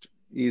e-waste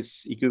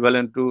is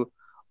equivalent to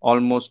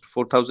almost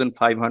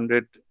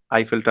 4,500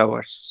 Eiffel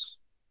Towers.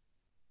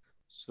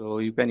 So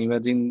you can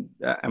imagine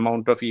the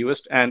amount of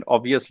e-waste, and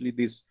obviously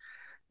this,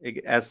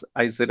 as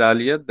I said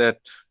earlier, that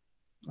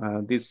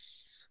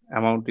this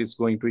amount is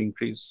going to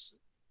increase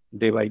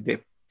day by day,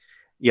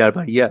 year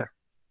by year,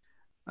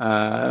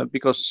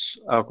 because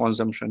our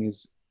consumption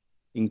is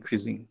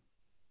increasing.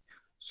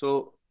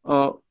 So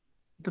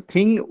the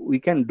thing we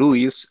can do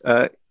is,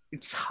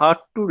 it's hard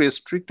to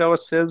restrict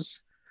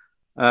ourselves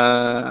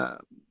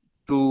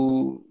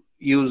to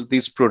use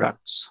these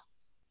products.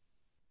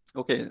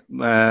 Okay,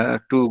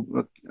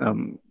 to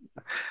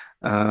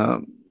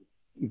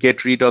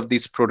get rid of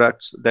these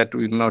products, that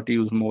will not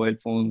use mobile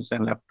phones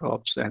and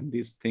laptops and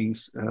these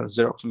things,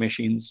 Xerox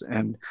machines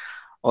and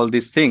all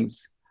these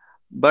things.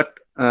 But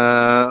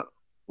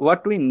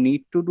what we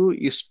need to do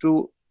is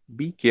to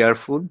be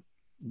careful,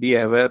 be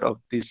aware of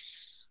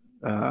this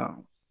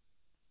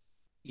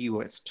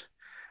e-waste,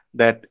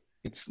 that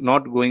it's not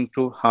going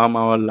to harm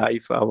our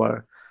life,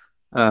 our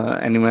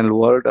animal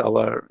world,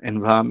 our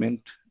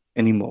environment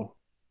anymore.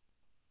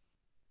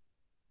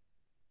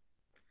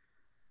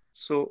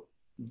 So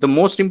the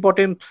most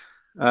important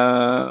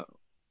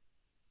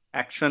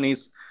action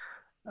is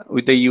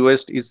with the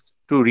e-waste is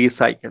to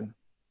recycle.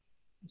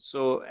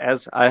 So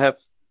as I have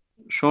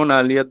shown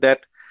earlier,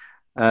 that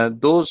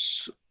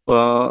those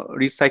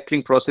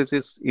recycling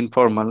processes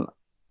informal,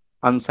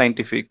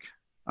 unscientific,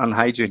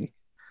 unhygienic.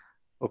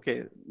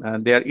 Okay,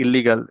 they are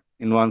illegal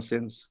in one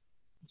sense.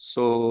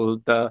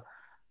 So the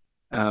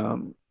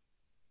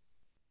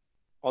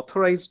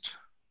authorized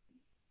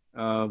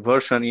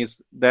version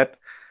is that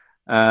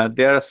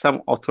there are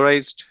some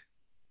authorized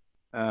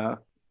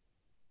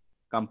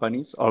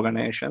companies,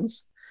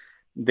 organizations.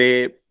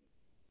 They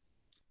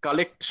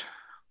collect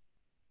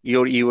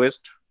your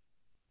e-waste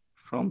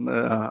from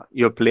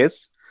your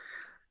place,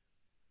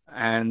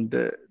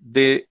 and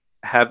they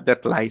have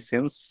that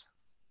license.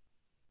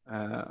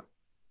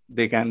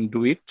 They can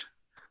do it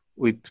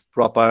with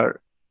proper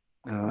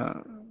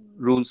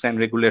rules and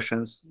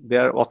regulations. They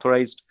are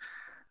authorized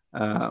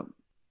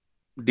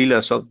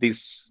dealers of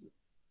these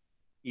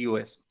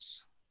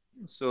e-wastes.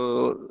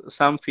 So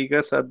some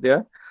figures are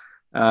there.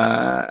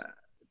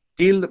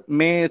 Till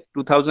May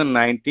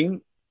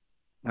 2019,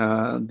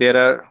 there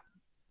are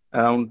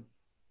around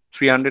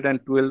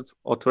 312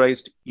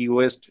 authorized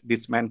e-waste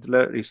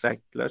dismantler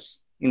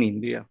recyclers in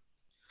India.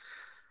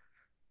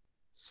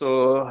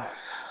 So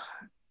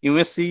you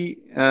may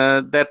see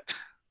that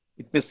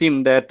it may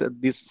seem that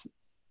this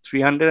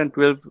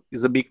 312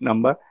 is a big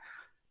number,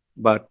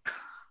 but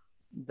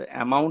the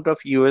amount of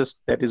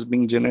e-waste that is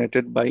being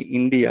generated by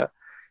India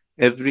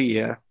every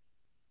year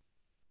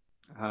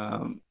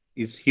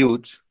is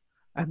huge,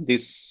 and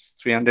this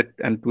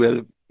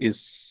 312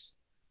 is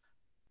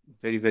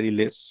very, very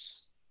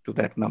less to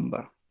that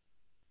number.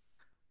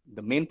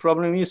 The main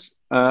problem is,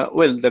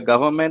 well, the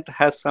government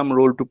has some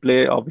role to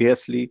play,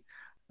 obviously.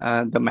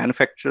 The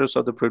manufacturers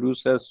or the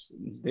producers,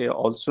 they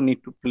also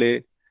need to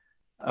play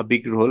a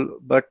big role,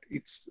 but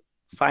it's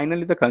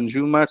finally the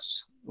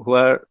consumers who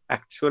are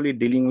actually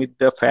dealing with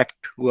the fact,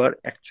 who are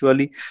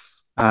actually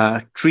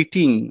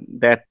treating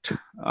that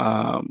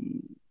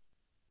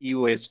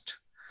e-waste,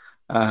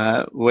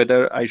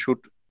 whether I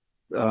should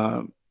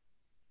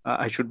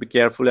be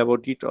careful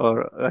about it,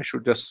 or I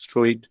should just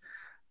throw it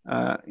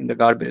in the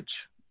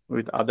garbage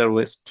with other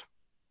waste.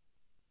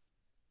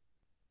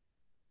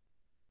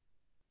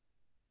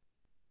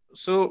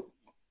 So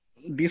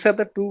these are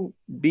the two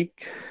big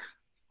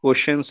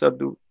questions, or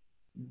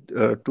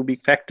two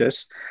big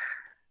factors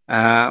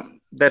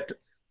that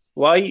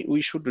why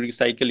we should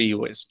recycle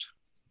e-waste.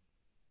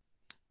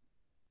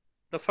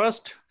 The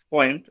first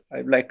point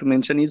I'd like to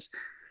mention is,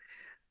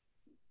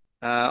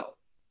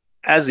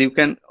 as you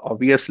can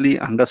obviously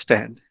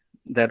understand,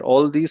 that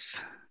all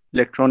these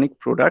electronic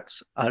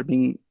products are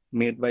being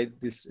made by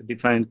these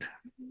different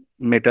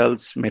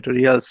materials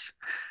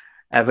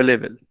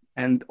available,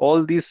 and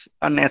all these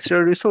are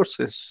natural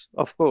resources,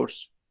 of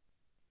course.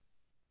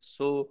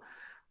 So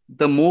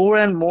the more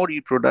and more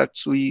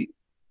e-products we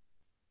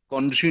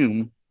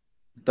consume,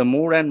 the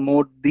more and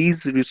more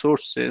these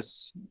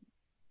resources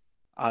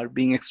are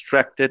being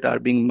extracted, are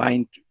being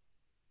mined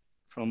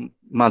from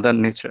Mother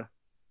Nature.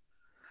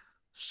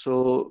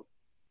 So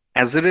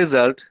as a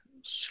result,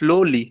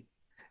 slowly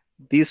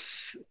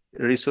these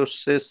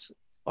resources,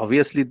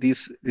 obviously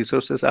these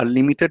resources are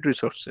limited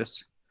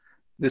resources.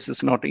 this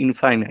is not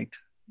infinite.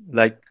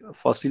 Like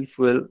fossil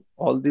fuel,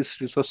 all these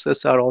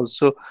resources are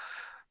also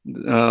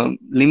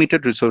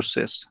limited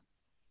resources.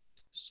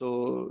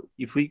 So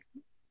if we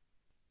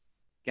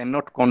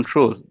cannot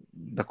control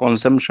the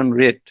consumption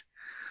rate,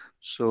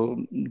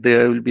 so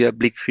there will be a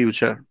bleak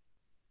future.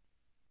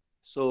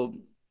 So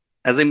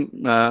as I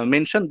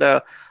mentioned,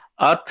 the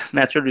earth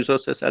natural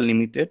resources are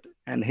limited,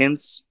 and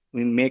hence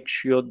we make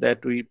sure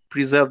that we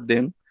preserve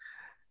them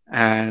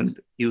and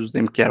use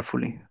them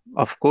carefully.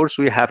 Of course,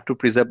 we have to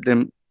preserve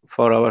them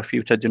for our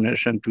future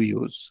generation to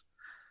use.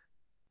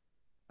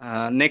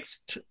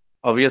 Next,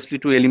 obviously,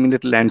 to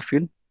eliminate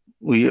landfill,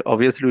 we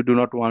obviously do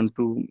not want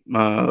to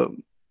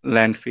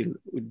landfill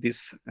with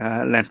this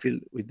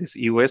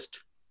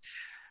e-waste,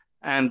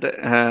 and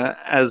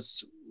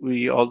as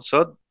we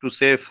also to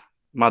save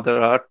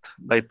Mother Earth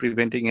by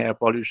preventing air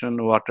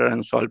pollution, water,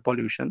 and soil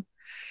pollution.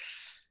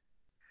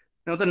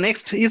 Now, the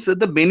next is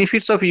the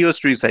benefits of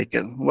e-waste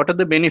recycle. What are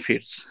the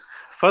benefits?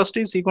 First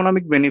is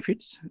economic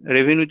benefits,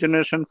 revenue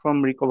generation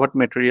from recovered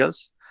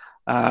materials.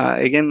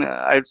 Again,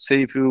 I'd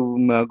say if you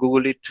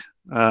Google it,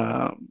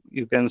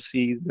 you can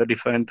see the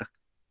different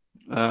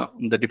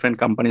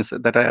companies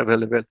that are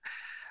available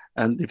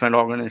and different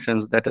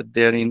organizations that are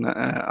there in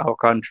our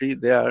country.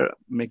 They are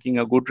making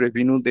a good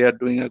revenue. They are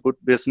doing a good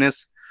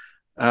business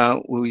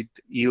with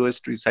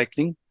e-waste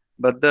recycling.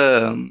 But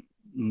the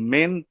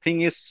main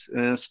thing is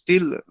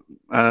still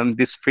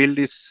this field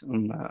is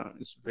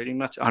very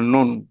much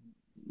unknown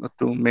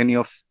to many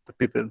of the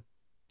people.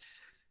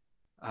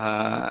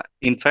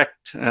 In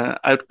fact,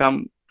 I'll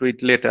come to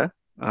it later.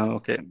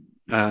 Okay.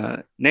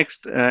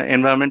 Next,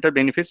 environmental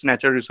benefits,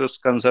 natural resource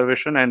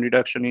conservation and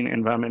reduction in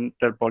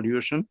environmental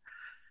pollution.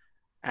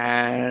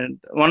 And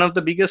one of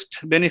the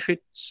biggest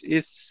benefits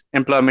is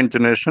employment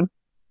generation.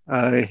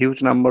 A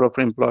huge number of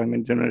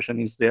employment generation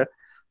is there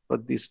for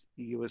this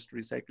e-waste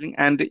recycling.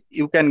 And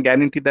you can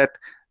guarantee that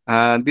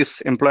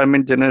this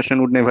employment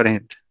generation would never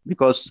end,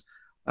 because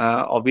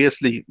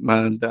obviously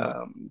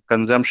the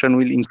consumption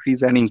will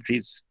increase and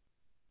increase.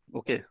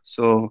 Okay,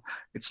 so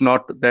it's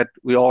not that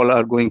we all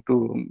are going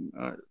to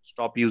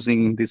stop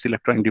using these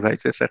electronic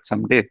devices at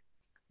some day.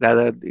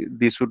 Rather,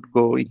 this would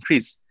go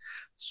increase.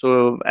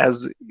 So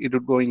as it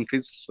would go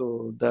increase,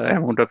 so the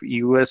amount of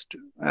e-waste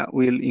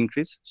will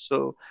increase.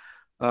 So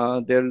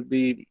there will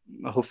be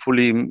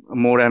hopefully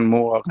more and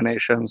more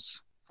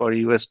organizations for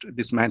e-waste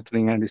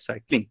dismantling and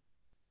recycling.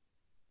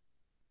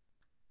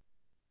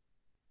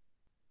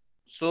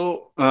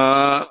 So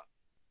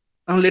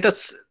let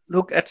us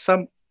look at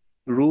some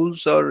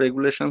rules or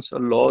regulations or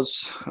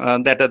laws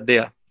that are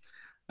there.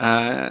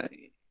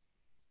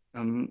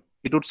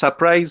 It would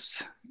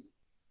surprise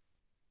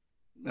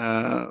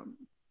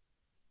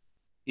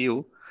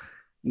you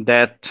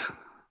that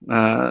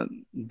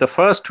the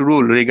first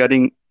rule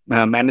regarding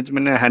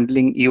management and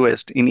handling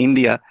e-waste in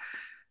India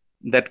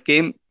that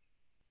came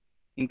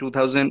in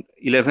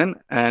 2011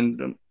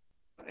 and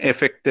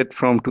effected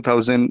from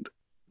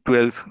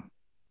 2012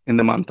 in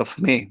the month of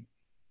May.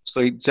 So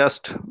it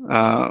just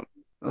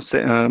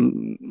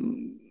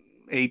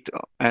 8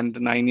 and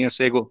 9 years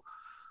ago,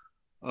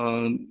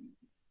 the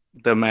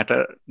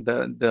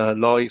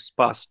law is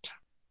passed.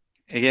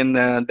 Again,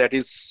 that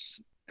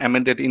is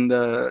amended in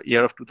the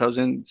year of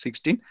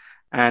 2016,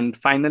 and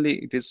finally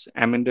it is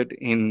amended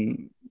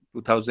in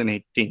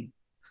 2018.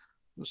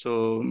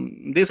 So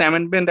this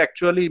amendment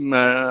actually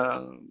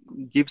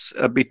gives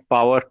a bit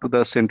power to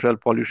the Central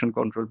Pollution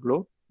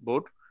Control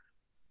Board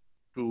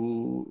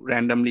to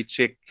randomly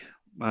check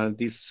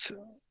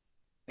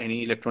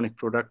any electronic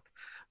product,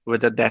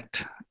 whether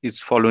that is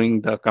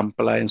following the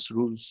compliance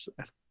rules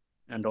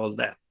and all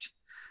that.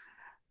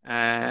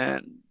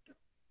 And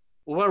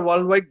over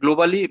worldwide,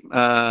 globally,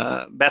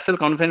 Basel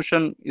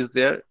Convention is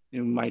there.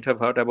 You might have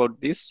heard about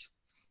this.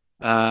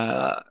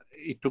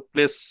 It took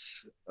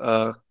place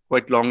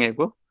quite long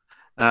ago.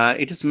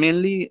 It is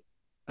mainly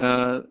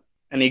an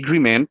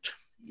agreement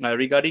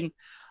regarding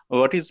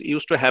what is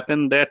used to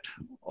happen, that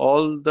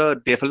all the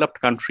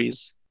developed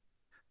countries,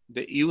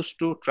 they used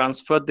to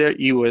transfer their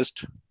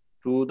e-waste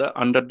to the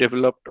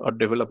underdeveloped or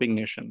developing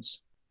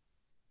nations.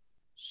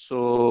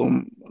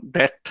 So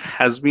that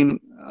has been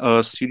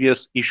a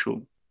serious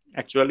issue.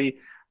 Actually,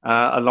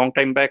 a long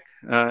time back,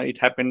 it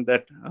happened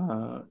that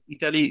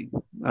Italy,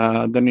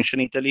 the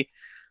nation Italy,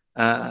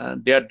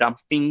 they are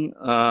dumping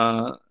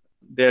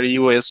their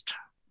e-waste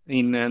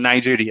in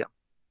Nigeria.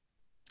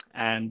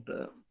 And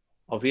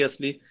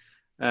obviously,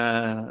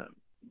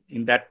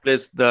 in that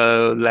place,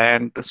 the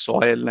land,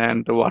 soil,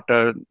 and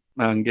water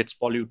gets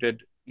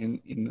polluted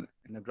in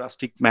a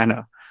drastic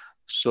manner.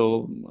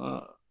 So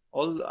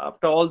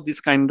after all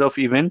these kind of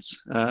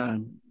events,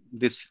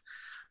 this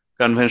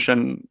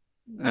convention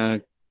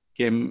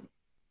came,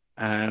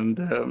 and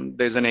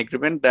there's an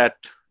agreement that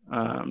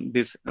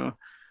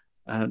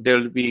there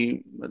will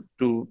be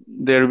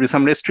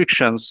some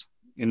restrictions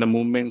in the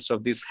movements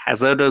of this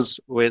hazardous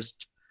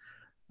waste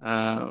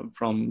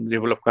from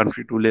developed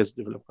country to less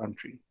developed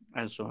country,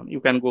 and so on. You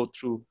can go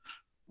through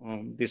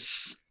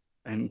this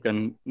and you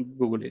can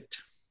Google it.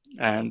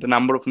 And the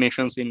number of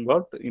nations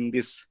involved in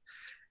this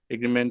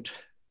agreement,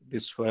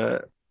 this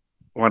were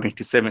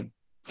 187.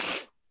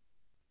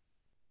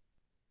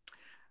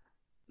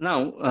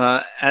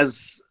 Now,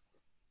 as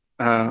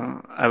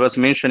I was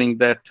mentioning,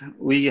 that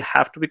we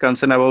have to be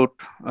concerned about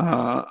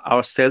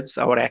ourselves,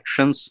 our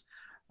actions,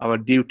 our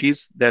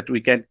duties that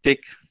we can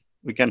take,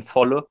 we can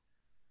follow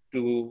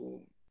to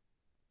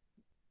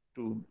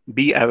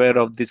be aware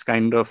of this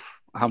kind of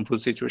harmful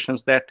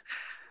situations. That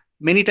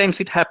many times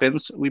it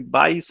happens, we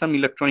buy some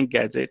electronic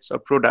gadgets or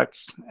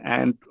products,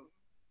 and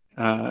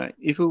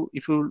if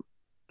you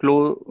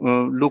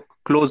look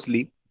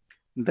closely,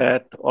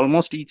 that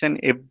almost each and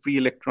every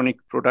electronic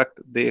product,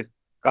 they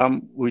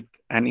come with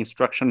an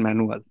instruction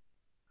manual.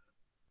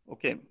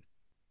 Okay,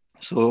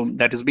 so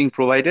that is being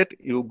provided.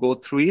 You go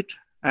through it,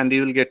 and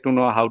you will get to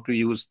know how to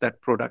use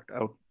that product,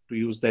 how to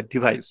use that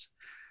device.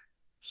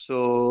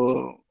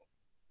 So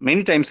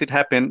many times it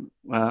happens,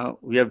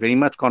 we are very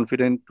much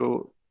confident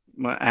to,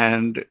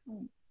 and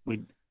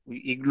we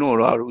ignore,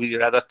 or we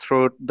rather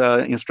throw the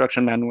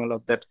instruction manual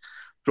of that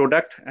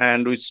product,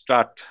 and we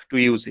start to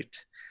use it.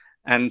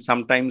 And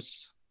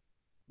sometimes,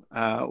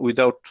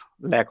 without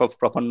lack of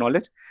proper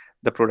knowledge,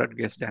 the product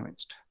gets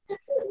damaged,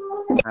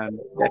 and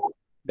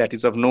that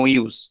is of no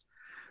use.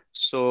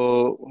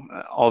 So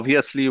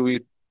obviously,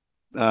 we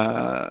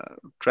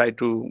try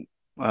to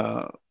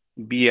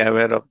be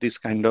aware of this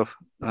kind of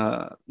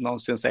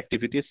nonsense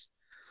activities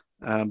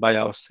by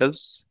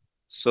ourselves.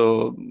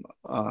 So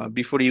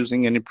before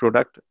using any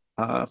product,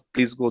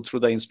 please go through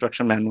the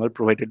instruction manual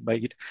provided by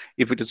it.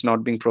 If it is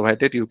not being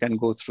provided, you can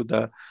go through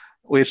the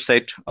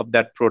website of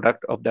that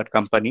product, of that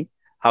company,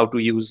 how to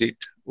use it,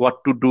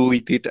 what to do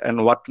with it,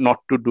 and what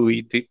not to do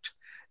with it.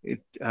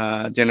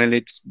 Generally,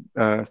 it's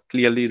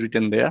clearly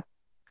written there.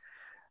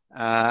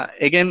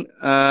 Again,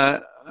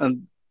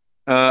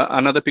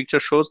 another picture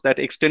shows that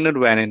extended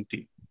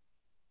warranty.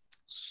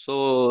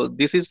 So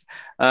this is,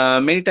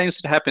 many times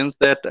it happens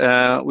that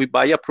we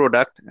buy a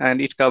product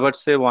and it covers,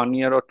 say, 1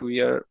 year or 2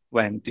 year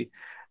warranty.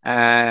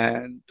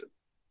 And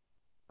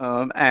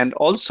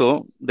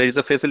also there is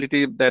a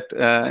facility that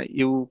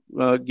you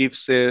give,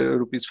 say,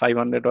 rupees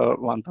 500 or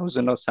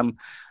 1000 or some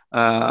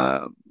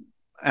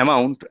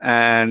amount,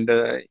 and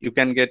you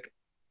can get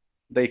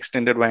the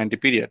extended warranty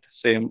period,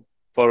 say,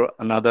 for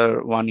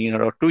another 1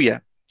 year or 2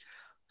 year.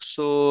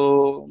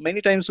 So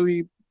many times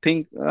we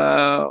think,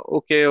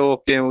 okay,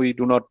 we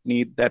do not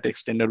need that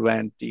extended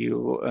warranty.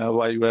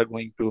 Why we are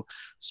going to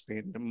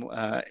spend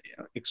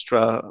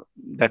extra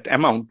that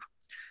amount?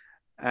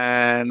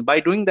 And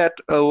by doing that,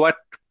 what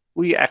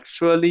we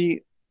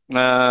actually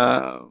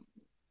do,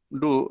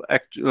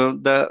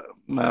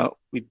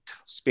 with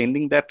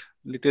spending that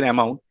little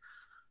amount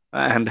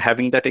and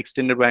having that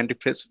extended warranty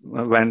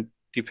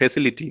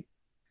facility,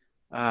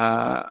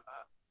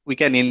 we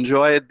can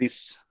enjoy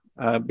this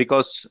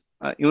because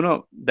you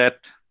know that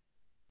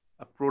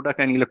a product,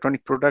 an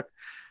electronic product,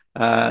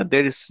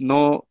 there is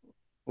no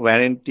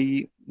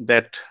warranty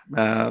that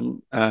how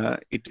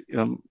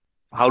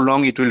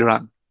long it will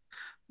run,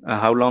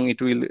 how long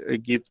it will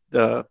give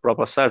the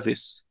proper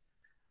service.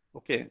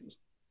 Okay,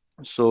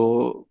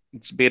 so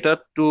it's better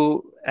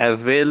to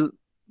avail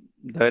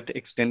that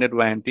extended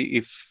warranty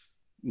if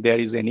there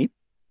is any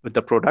with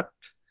the product.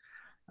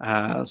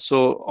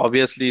 So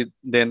obviously,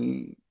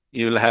 then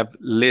you will have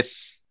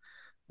less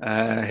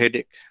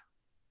headache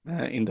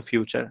in the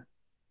future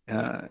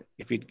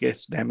if it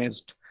gets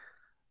damaged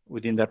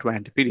within that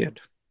warranty period.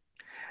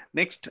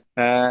 Next,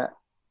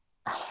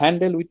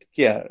 handle with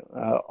care.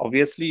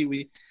 Obviously,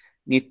 we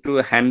need to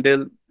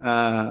handle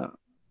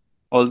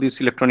all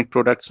these electronic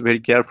products very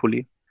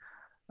carefully.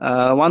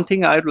 One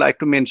thing I would like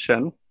to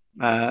mention,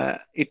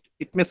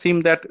 it may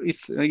seem that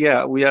it's,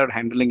 we are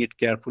handling it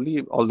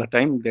carefully all the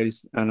time. There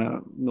is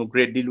no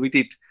great deal with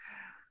it.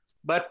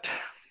 But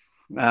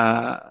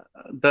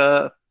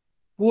the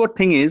poor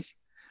thing is,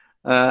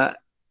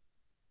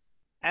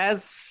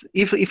 as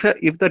if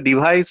the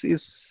device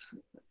is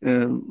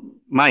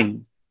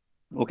mine,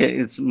 okay,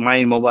 it's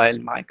my mobile,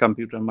 my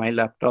computer, my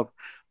laptop,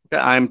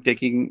 okay, I'm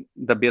taking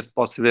the best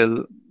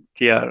possible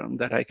care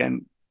that I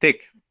can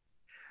take.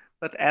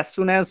 But as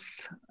soon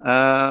as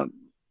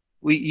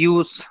we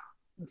use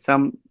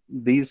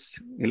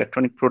these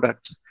electronic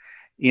products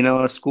in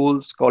our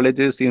schools,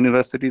 colleges,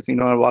 universities,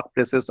 in our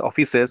workplaces,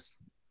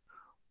 offices,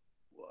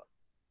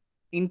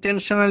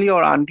 intentionally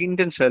or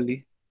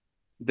unintentionally,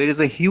 there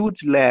is a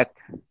huge lack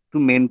to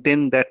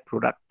maintain that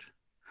product,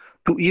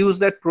 to use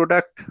that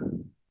product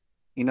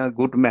in a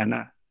good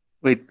manner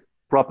with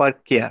proper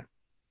care.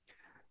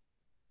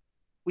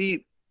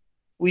 We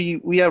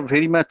are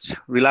very much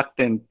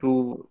reluctant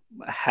to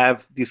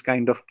have this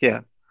kind of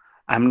care.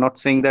 I'm not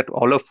saying that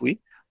all of we,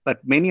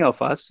 but many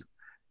of us,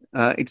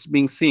 it's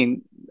being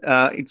seen.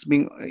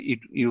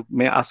 You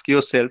may ask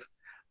yourself,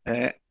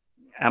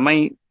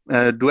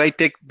 do I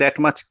take that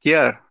much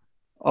care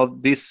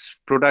of these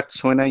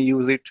products when I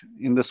use it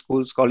in the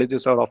schools,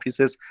 colleges, or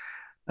offices,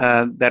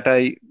 that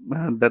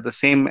the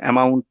same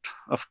amount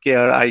of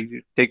care I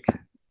take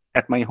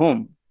at my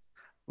home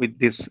with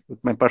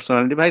my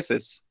personal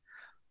devices?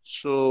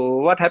 So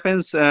what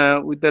happens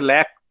with the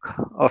lack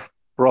of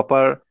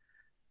proper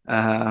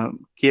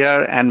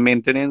care and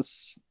maintenance,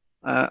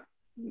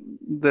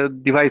 the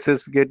devices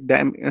get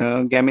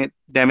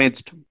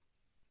damaged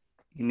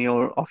in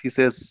your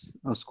offices,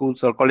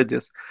 schools, or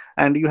colleges,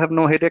 and you have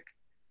no headache.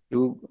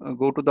 You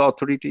go to the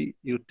authority,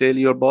 you tell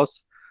your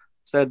boss,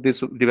 sir, this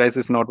device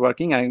is not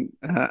working,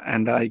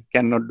 and I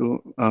cannot do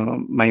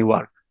my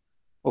work.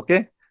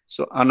 Okay,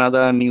 so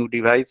another new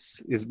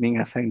device is being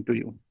assigned to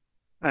you,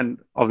 and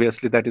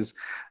obviously that is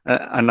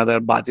another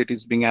budget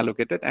is being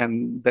allocated,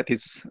 and that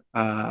is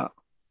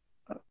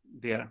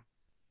there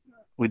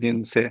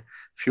within say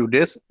few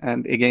days,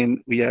 and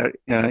again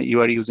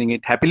you are using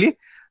it happily.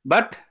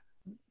 But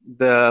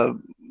the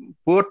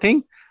poor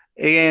thing,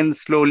 again,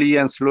 slowly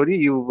and slowly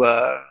you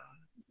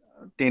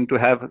tend to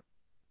have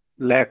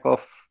lack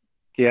of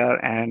care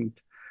and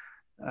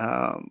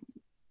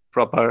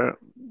proper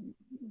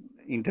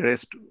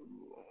interest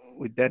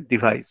with that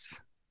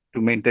device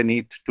to maintain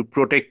it, to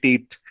protect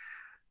it,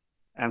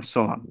 and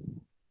so on.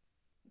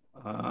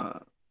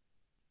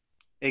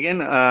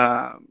 Again,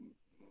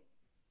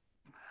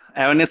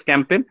 awareness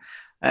campaign.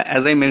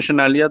 As I mentioned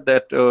earlier,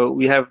 that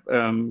we have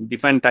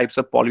different types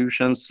of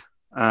pollutions,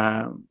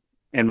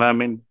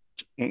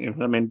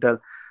 environmental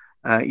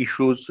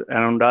issues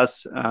around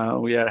us.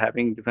 We are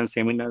having different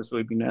seminars,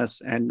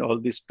 webinars, and all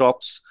these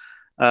talks,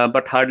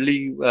 but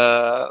hardly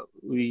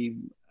we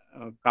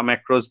come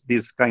across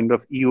this kind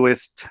of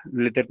e-waste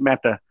related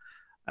matter.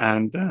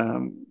 And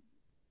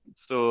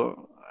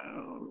so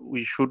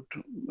we should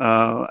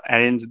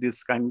arrange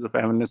this kinds of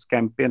awareness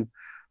campaign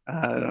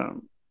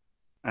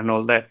and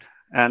all that.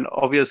 And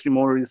obviously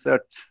more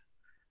research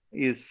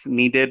is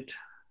needed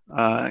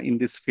in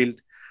this field,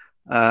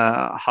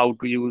 how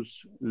to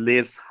use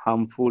less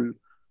harmful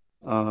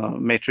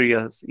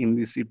materials in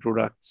these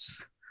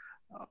products,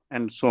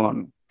 and so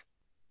on.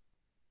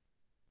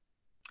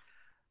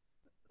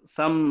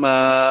 Some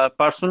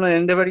personal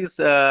endeavor is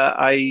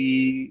I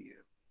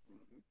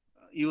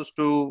used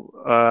to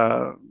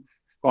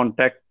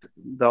contact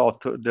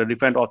the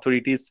different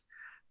authorities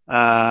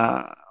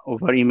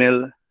over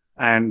email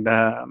and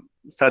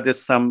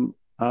suggest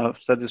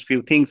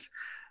few things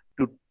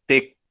to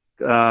take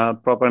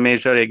proper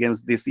measure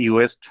against this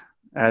e-waste,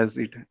 as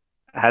it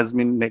has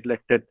been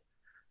neglected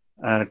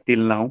till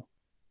now.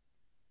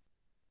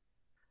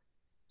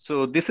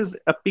 So this is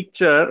a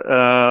picture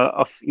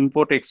of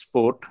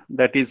import-export.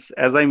 That is,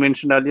 as I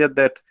mentioned earlier,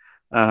 that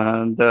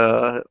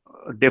the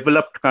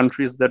developed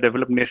countries, the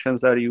developed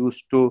nations are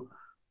used to,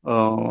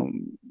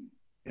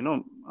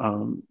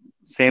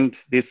 send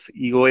this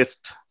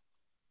e-waste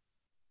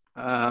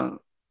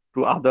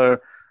to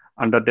other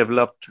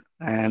underdeveloped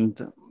and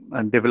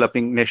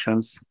developing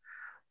nations,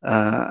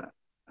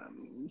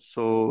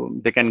 so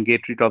they can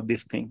get rid of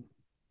this thing.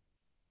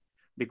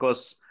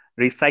 Because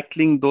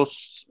recycling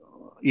those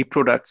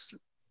e-products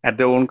at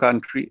their own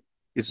country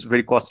is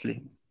very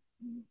costly.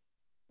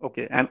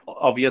 Okay, and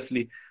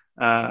obviously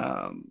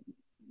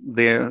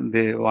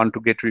they want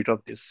to get rid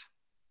of this.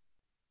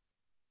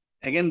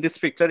 Again, this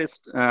picture is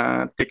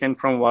taken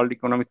from World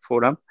Economic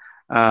Forum.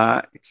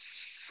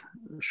 It's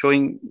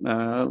showing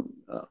a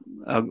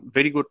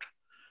very good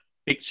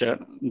picture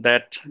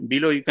that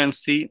below you can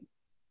see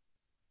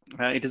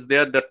it is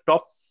there the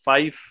top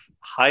 5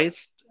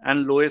 highest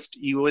and lowest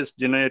e-waste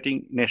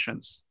generating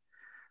nations.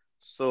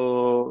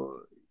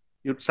 So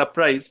you'd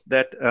surprised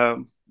that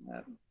a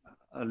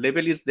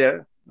label is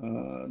there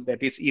that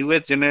is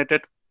e-waste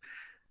generated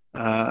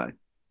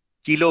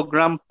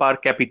kilogram per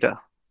capita.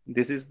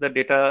 This is the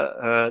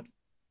data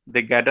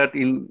they gathered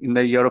in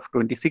the year of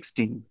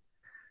 2016.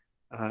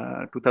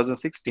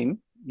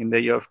 In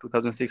the year of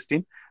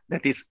 2016,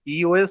 that is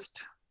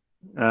e-waste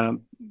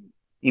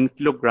in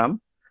kilogram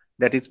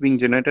that is being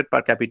generated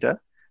per capita.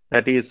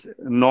 That is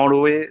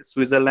Norway,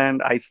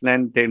 Switzerland,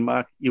 Iceland,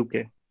 Denmark,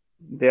 UK.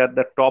 They are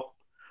the top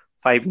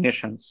 5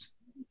 nations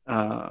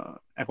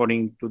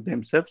according to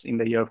themselves in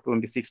the year of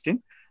 2016.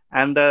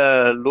 And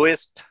the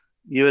lowest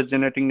e-waste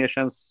generating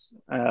nations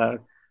are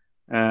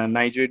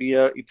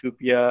Nigeria,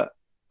 Ethiopia,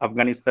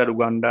 Afghanistan,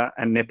 Uganda,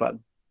 and Nepal.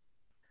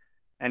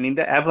 And in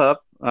the above,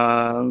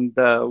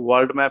 the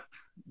world map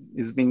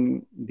is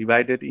being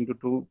divided into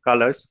 2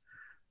 colors.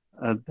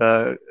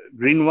 The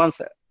green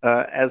ones,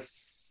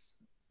 as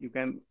you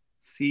can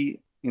see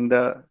in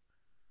the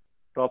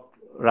top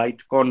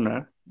right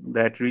corner,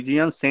 that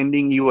regions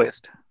sending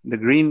e-waste. The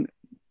green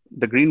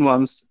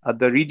ones are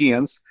the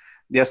regions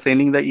they are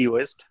sending the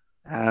e-waste,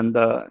 and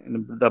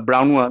the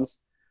brown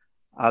ones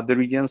are the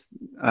regions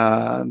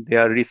they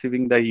are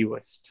receiving the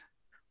e-waste.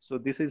 So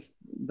this is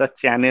the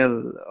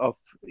channel of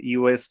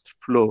e-waste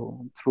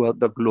flow throughout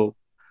the globe.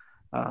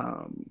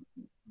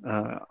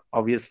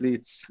 Obviously,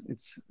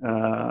 it's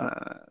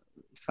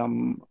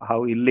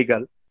somehow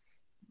illegal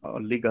or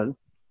legal.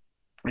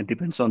 It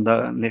depends on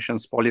the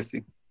nation's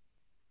policy.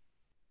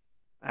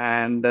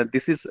 And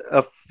this is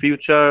a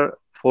future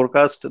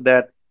forecast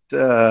that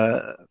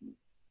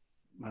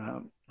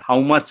how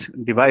much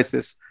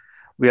devices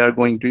we are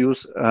going to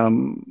use.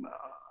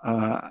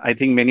 I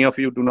think many of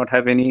you do not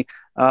have any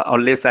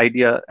or less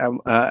idea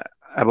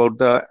about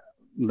the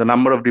the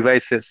number of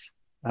devices,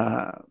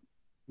 the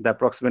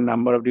approximate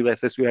number of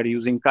devices we are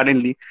using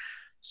currently.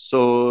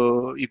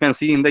 So you can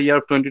see in the year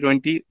of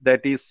 2020,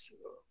 that is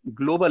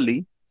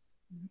globally,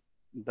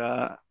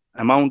 the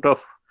amount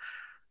of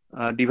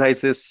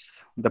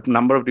devices, the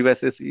number of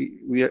devices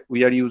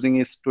we are using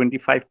is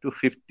 25 to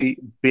 50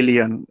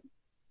 billion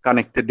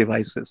connected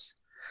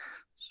devices.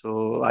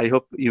 So I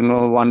hope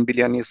 1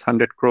 billion is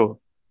 100 crore.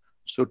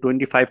 So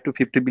 25 to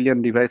 50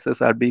 billion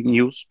devices are being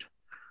used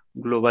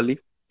globally.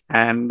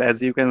 And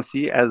as you can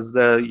see, as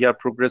the year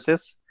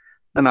progresses,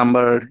 the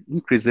number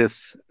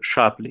increases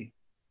sharply.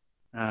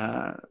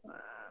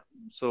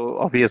 So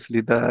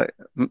obviously the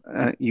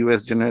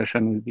US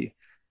generation will be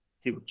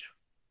huge.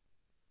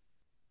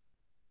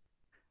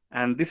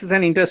 And this is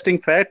an interesting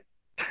fact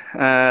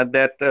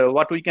that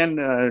what we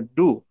can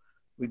do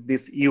with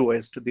this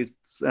e-waste, this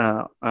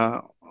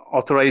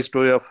authorized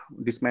way of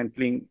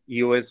dismantling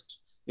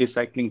e-waste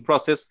recycling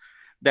process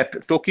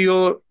that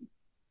Tokyo,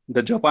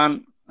 the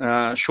Japan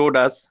showed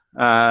us,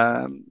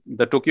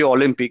 the Tokyo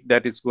Olympic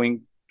that is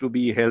going to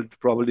be held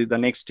probably the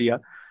next year.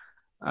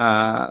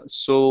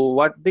 So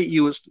what they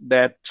used,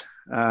 that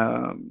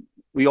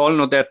we all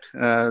know that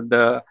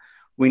the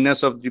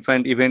winners of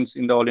different events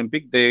in the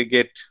Olympic, they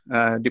get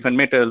different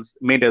medals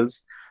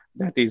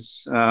that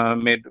is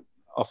made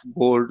of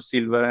gold,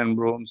 silver, and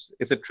bronze,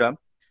 etc.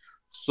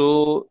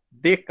 So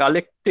they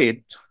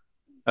collected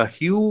a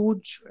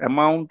huge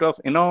amount of,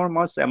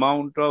 enormous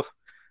amount of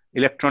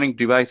electronic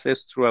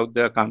devices throughout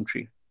the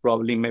country,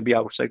 probably maybe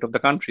outside of the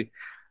country.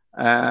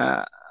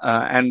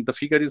 And the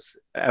figure is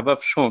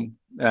above shown,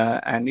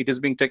 and it is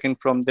being taken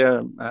from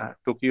the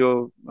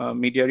Tokyo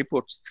media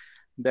reports,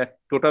 that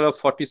total of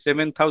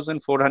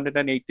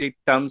 47,488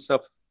 tons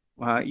of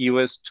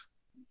e-waste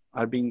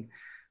are being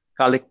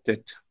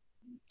collected,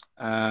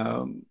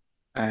 and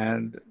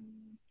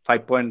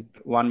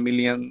 5.1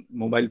 million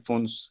mobile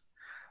phones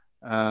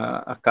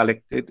are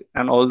collected,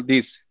 and all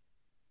this,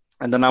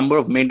 and the number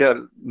of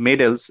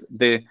medals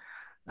they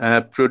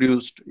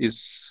produced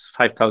is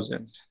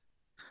 5,000.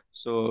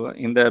 So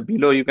in the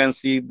below, you can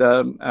see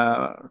the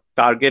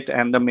target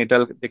and the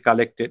medal they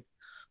collected.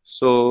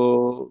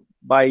 So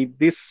by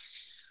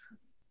this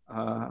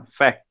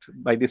fact,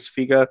 by this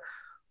figure,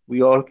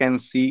 we all can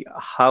see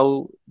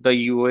how the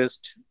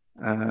e-waste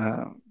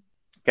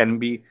can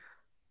be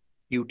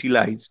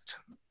utilized,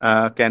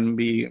 can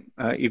be,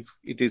 if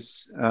it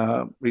is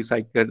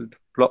recycled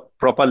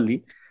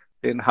properly,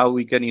 then how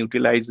we can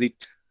utilize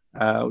it.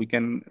 We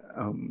can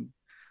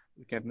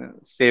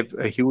save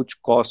a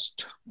huge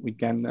cost. We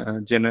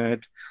can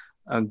generate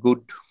a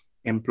good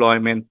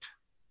employment.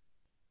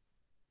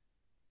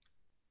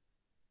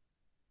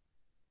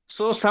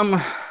 So some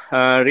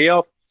ray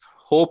of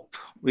hope,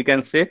 we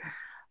can say.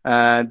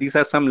 These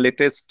are some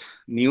latest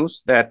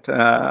news that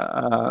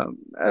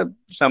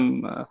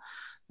some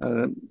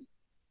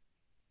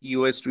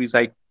US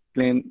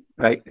recycling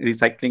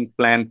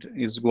plant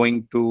is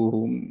going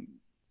to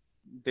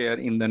there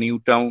in the new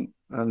town,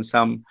 and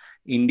some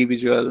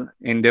individual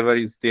endeavor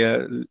is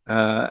there,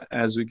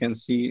 as we can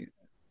see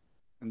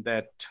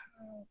that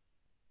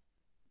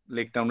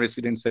Lake Town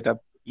residents set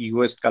up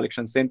US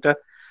collection center,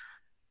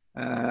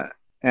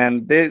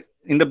 and they,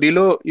 in the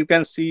below you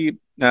can see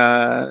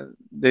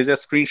there's a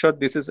screenshot.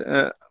 This is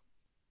a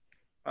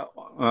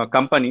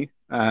company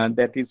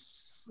that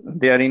is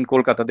there in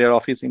Kolkata, their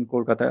office in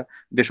Kolkata,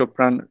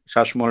 Deshopran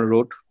Shashmore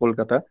Road,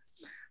 Kolkata.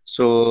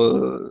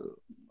 So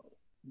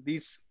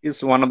this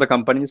is one of the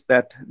companies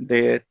that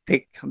they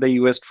take the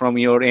waste from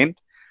your end,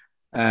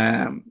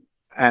 and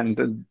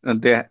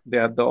they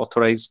are the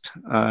authorized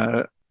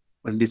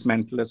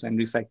dismantlers and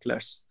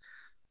recyclers.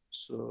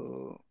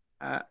 So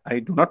I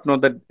do not know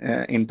the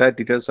entire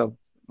details of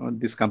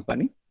this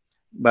company,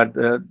 but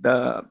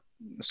the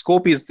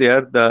scope is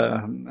there.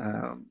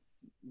 The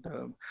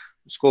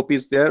scope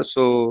is there.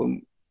 So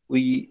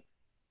we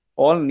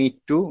all need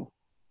to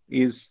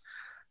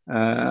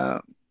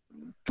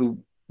to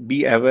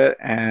be aware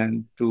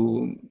and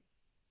to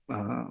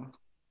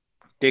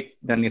take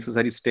the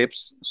necessary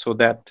steps so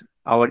that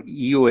our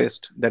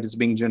e-waste that is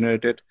being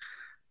generated,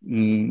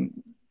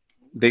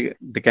 they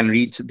can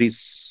reach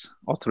these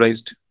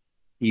authorized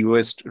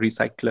e-waste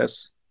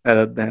recyclers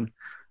rather than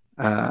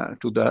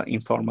to the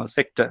informal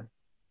sector.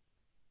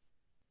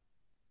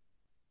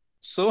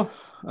 So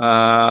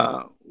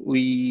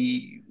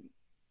we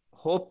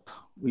hope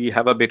we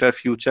have a better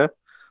future.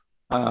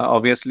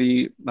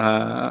 Obviously,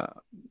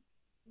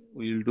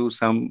 we'll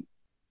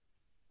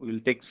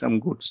take some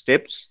good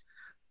steps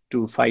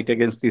to fight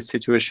against this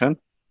situation,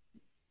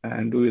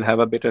 and we will have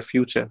a better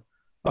future,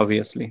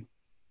 obviously.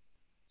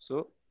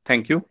 So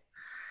thank you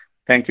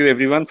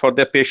everyone for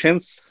their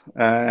patience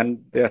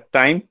and their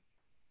time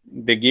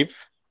they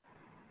give.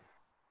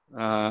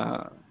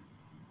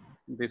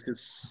 This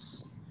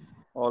is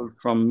all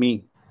from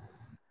me.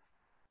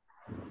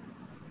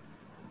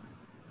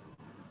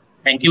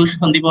 Thank you,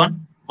 Sandipan,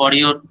 for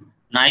your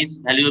nice,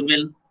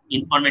 valuable,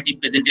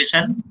 informative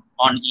presentation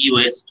on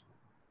e-waste.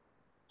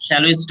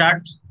 Shall we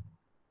start,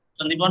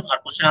 Sandipan, our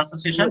question answer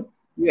session?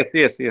 Yes.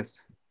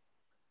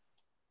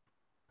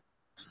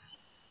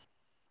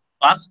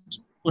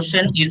 First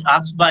question is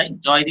asked by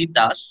Joydeep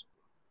Das.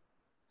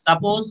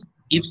 Suppose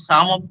if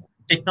some of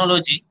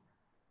technology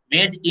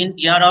made in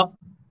year of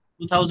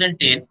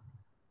 2010,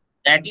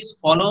 that is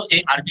follow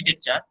a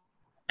architecture,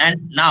 and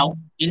now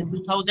in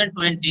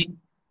 2020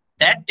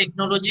 that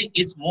technology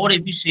is more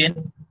efficient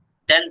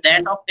than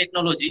that of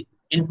technology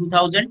in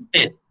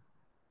 2010.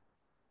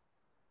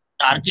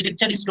 The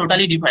architecture is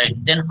totally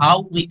different. Then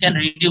how we can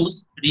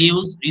reduce,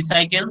 reuse,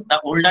 recycle the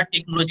older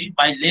technology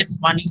by less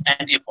money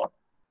and effort?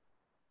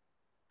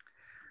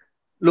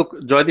 Look,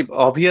 Joydeep,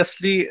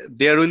 obviously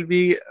there will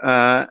be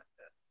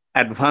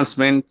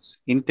advancements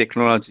in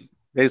technology.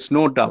 There is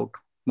no doubt.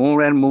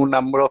 More and more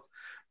number of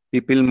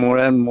people, more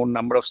and more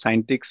number of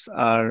scientists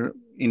are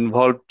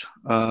involved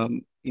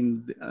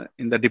in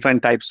the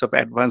different types of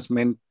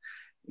advancement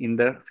in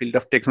the field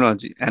of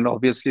technology, and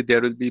obviously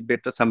there will be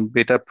some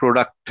better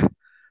product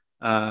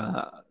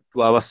to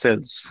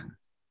ourselves,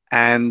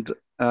 and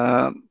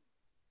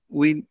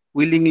we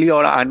willingly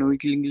or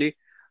unwillingly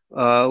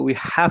we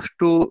have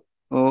to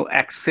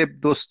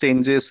accept those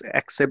changes,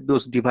 accept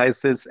those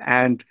devices,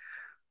 and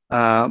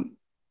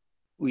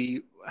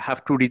we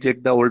have to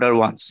reject the older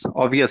ones,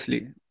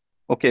 obviously.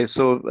 Okay,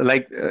 so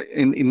like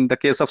in the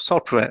case of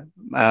software,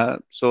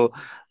 so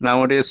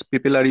nowadays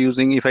people are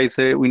using, if I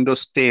say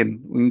Windows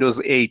 10, Windows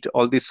 8,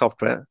 all this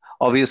software,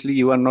 obviously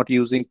you are not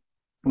using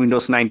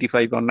Windows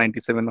 95 or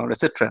 97 or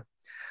etc.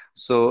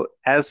 So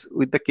as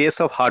with the case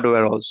of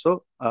hardware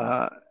also,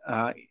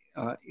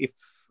 if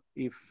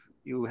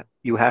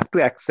you have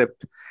to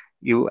accept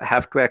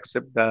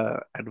the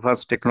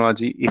advanced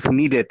technology if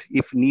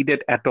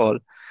needed at all.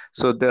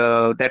 So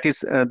that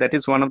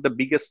is one of the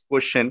biggest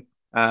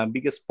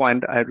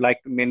point I'd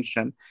like to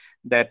mention,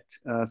 that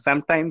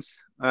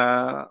sometimes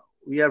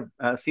we are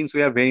since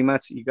we are very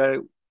much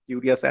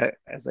curious,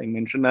 as I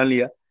mentioned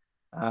earlier,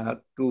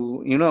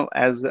 to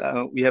as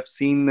we have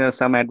seen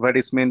some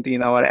advertisement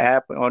in our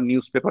app or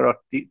newspaper or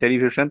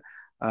television,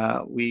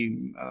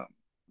 we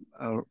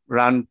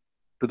run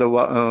to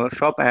the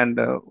shop and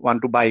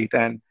want to buy it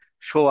and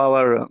show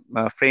our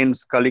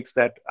friends, colleagues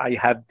that I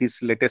have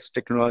this latest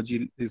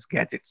technology, these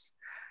gadgets.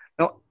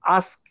 Now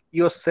ask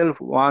yourself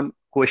one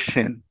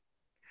question.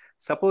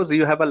 Suppose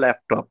you have a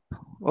laptop,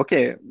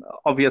 okay,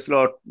 obviously,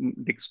 or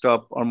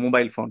desktop or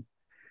mobile phone.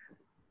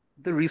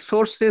 The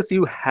resources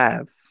you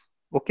have,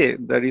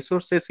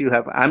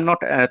 I'm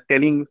not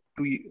telling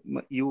to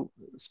you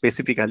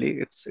specifically,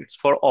 it's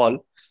for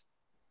all.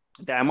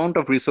 The amount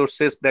of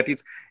resources, that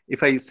is,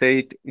 if I say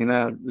it in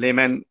a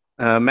layman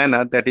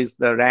manner, that is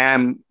the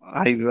RAM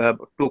I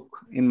took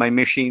in my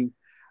machine,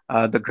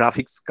 the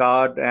graphics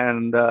card,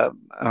 and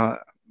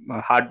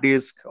hard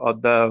disk, or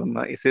the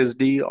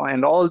SSD,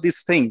 and all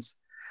these things.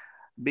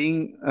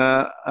 Being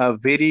a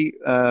very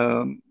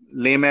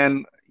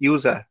layman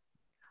user,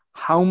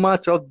 how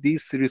much of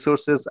these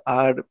resources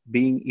are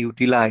being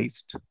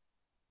utilized?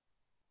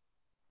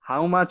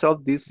 How much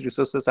of these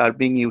resources are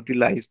being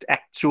utilized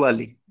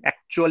actually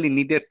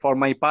needed for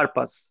my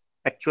purpose,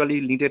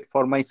 actually needed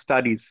for my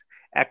studies?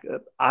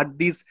 Are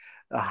these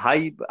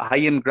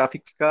high-end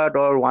graphics card,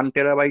 or 1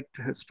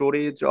 terabyte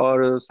storage,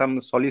 or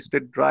some solid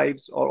state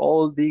drives, or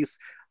all these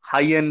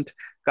high-end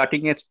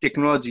cutting-edge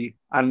technology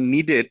are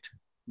needed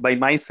by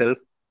myself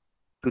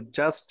to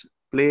just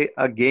play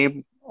a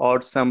game, or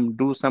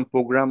do some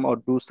program, or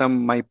do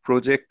some my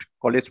project,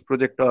 college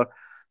project, or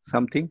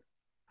something?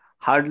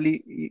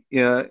 Hardly,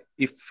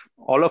 if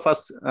all of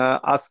us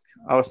ask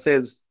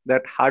ourselves,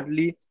 that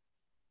hardly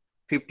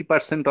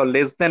 50% or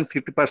less than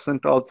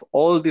 50% of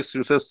all these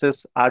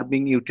resources are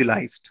being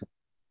utilized.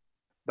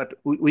 But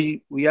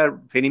we are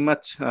very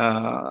much,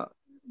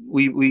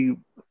 we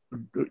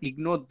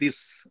ignore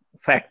this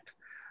fact.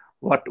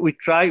 What we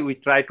try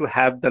to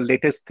have the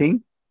latest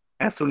thing.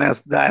 As soon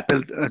as the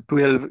Apple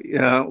 12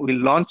 will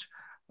launch,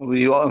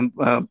 we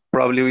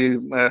probably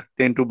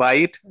tend to buy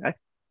it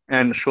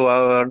and show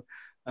our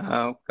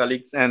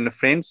colleagues and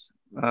friends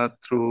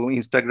through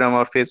Instagram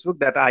or Facebook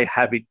that I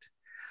have it.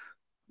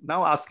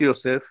 Now ask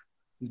yourself,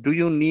 do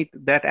you need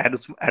that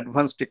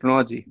advanced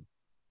technology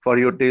for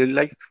your daily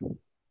life?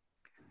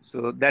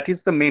 So that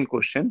is the main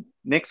question.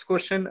 Next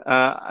question,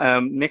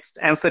 next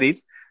answer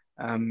is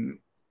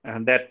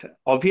that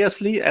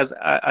obviously, as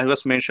I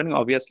was mentioning,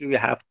 obviously we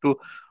have to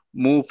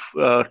move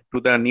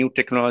to the new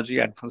technology,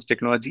 advanced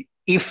technology,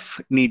 if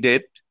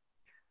needed,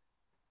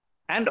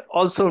 and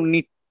also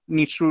need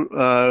to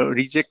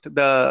reject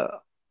the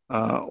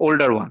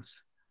older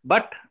ones.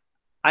 But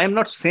I am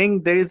not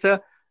saying there is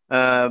a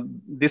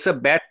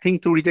bad thing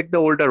to reject the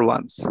older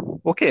ones.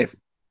 Okay,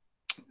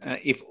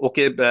 if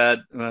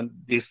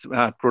this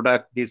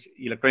product, this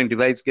electronic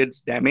device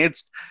gets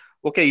damaged,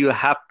 okay, you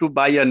have to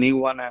buy a new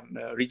one and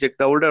reject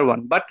the older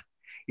one, but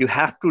you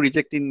have to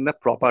reject it in the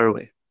proper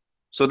way,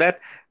 so that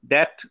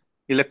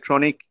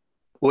electronic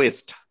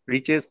waste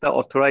reaches the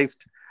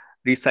authorized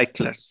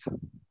recyclers.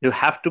 You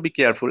have to be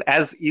careful,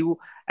 as you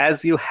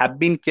have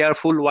been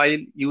careful while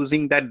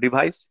using that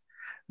device.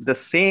 The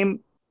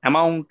same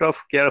amount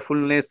of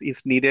carefulness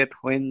is needed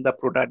when the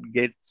product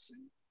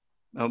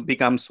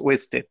becomes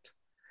wasted.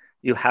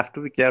 you have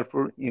to be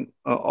careful in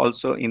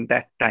also in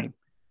that time.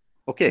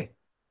 Okay,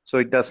 so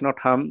it does not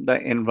harm the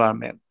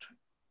environment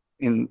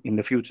in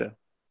the future.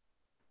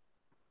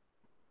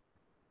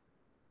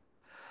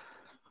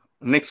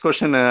 Next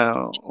question,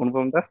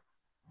 Anupam da.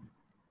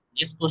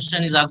 Next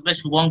question is asked by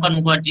Shubhankar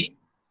Mukherjee,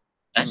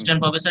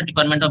 Assistant Professor,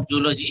 Department of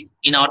Zoology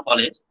in our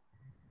college.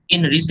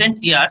 In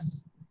recent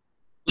years,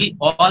 we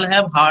all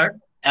have heard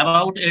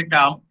about a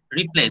term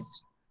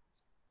replace.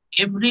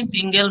 Every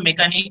single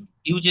mechanic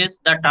uses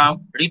the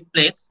term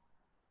replace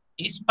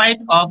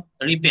instead of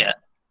repair,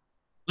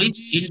 which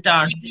in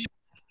turn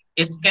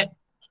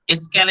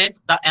escalate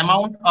the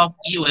amount of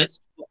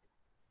e-waste.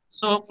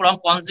 So from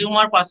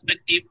consumer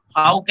perspective,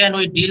 how can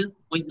we deal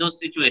with those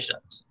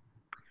situations?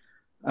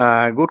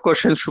 Good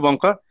question,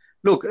 Shubhankar.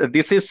 Look,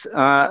 this is,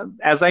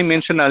 as I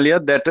mentioned earlier,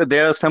 that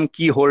there are some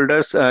key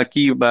holders,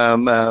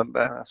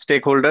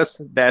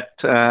 stakeholders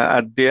that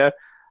are there,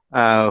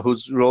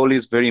 whose role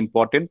is very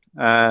important.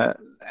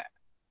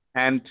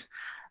 And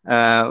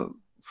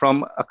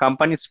from a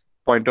company's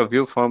point of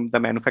view, from the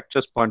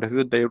manufacturer's point of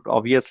view, they would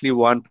obviously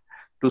want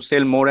to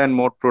sell more and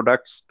more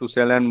products, to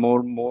sell and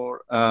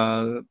more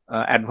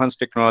advanced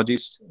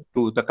technologies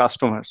to the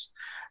customers.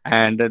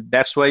 And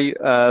that's why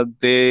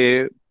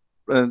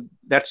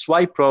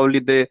probably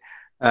they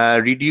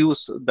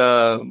reduce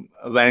the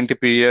warranty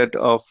period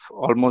of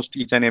almost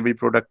each and every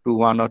product to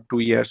 1 or 2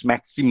 years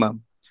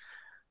maximum.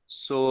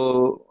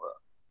 So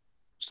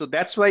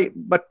that's why,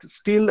 but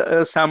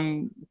still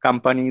some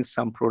companies,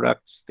 some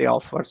products, they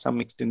offer some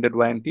extended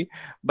warranty.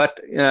 But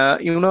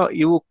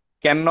you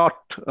cannot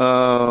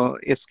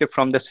escape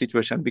from the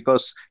situation,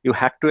 because you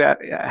have to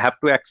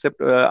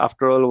accept,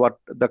 after all, what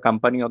the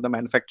company or the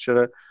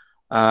manufacturer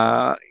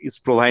is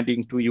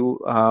providing to you,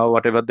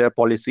 whatever their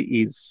policy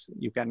is.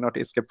 You cannot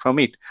escape from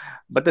it.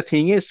 But the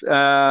thing is,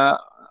 yes,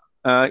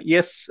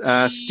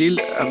 still,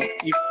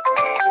 if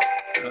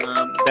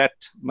that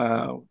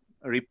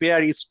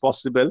repair is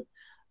possible,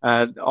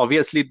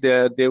 obviously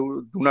they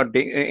do not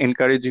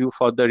encourage you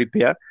for the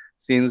repair,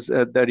 since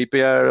the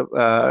repair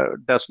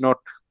does not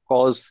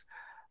cause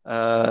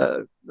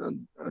to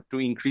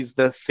increase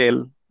the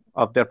sale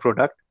of their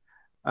product.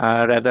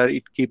 Rather,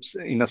 it keeps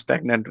in a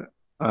stagnant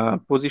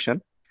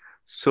position.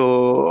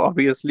 So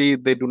obviously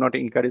they do not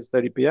encourage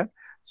the repair.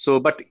 So,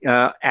 but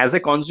as a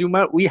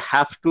consumer, we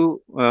have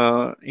to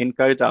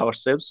encourage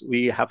ourselves.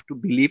 We have to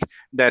believe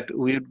that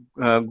we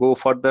go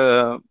for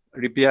the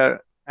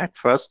repair at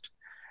first.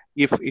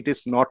 If it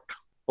is not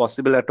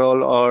possible at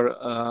all,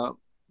 or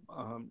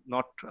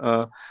not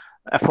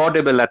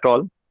affordable at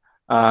all,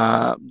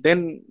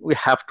 then we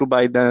have to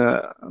buy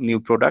the new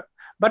product.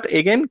 But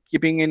again,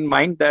 keeping in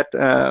mind that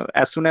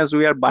as soon as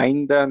we are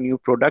buying the new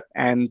product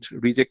and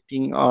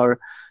rejecting or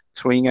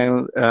throwing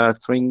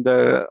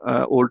the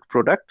old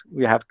product,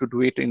 we have to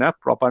do it in a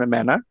proper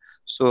manner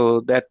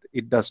so that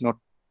it does not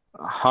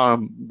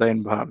harm the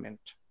environment.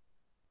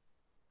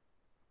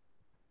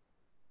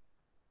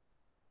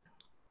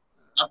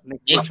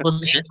 Next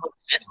question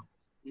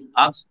is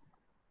asked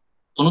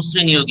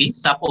Tanushree Niyogi.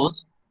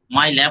 Suppose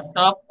my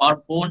laptop or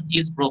phone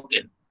is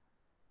broken.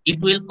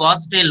 It will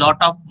cost a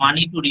lot of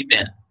money to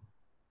repair.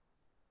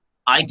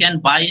 I can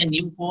buy a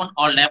new phone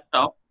or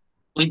laptop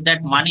with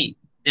that money.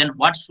 Then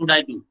what should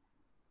I do?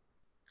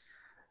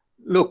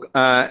 Look,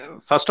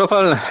 first of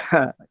all,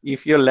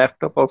 if your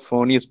laptop or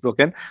phone is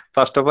broken,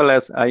 first of all,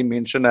 as I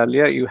mentioned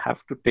earlier, you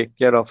have to take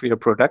care of your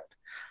product,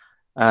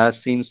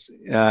 since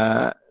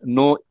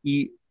no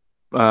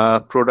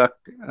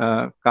product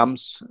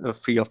comes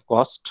free of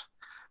cost.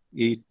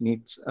 It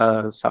needs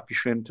a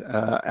sufficient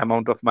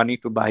amount of money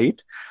to buy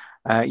it.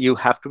 You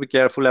have to be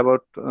careful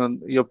about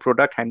your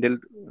product, handled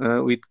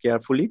with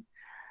carefully.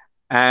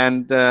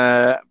 And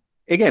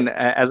again,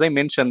 as I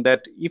mentioned,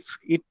 that if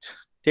it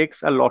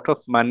takes a lot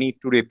of money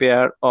to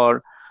repair,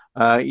 or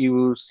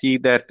you see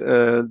that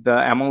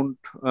the amount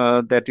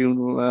that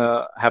you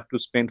have to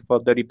spend for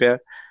the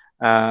repair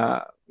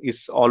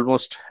is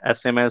almost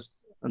as same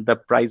as the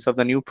price of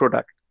the new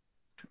product,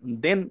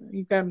 then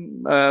you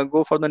can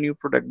go for the new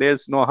product.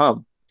 There's no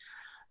harm.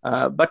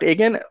 But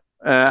again,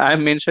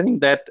 I'm mentioning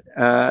that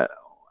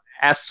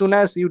as soon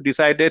as you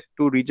decided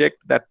to reject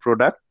that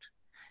product,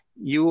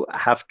 you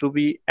have to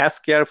be as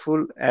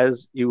careful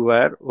as you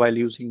were while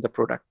using the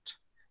product.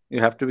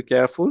 You have to be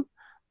careful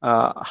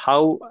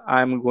how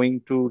I'm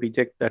going to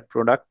reject that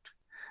product,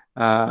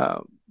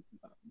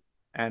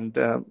 and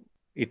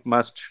it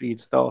must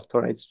reach the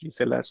authorized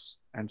resellers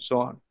and so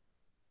on.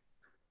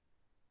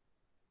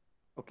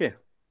 Okay.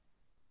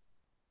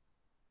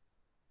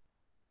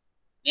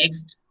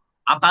 Next,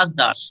 Akash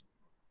Das.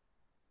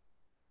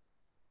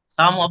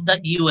 Some of the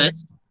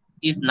e-waste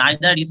is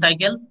neither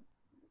recycle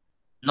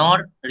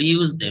nor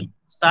reuse them,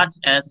 such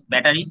as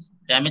batteries,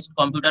 damaged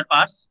computer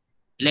parts,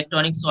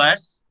 electronics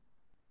wires,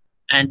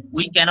 and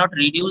we cannot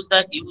reduce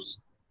the use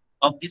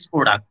of this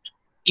product.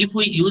 If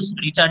we use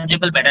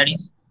rechargeable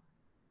batteries,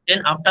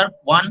 then after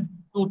 1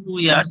 to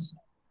 2 years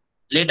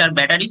later,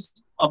 batteries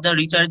of the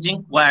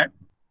recharging wire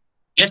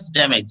gets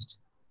damaged.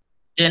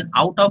 Then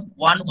out of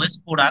one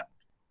waste product,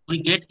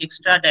 we get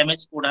extra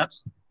damaged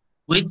products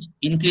which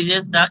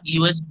increases the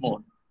e-waste more.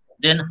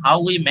 Then how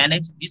we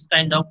manage this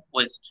kind of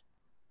waste?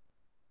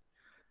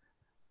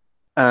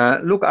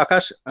 Look,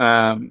 Akash,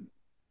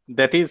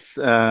 that is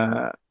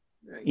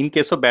in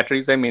case of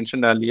batteries I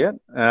mentioned earlier,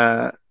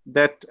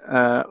 that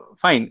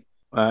fine.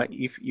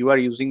 If you are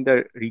using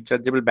the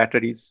rechargeable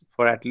batteries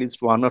for at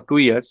least 1 or 2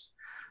 years,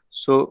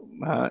 so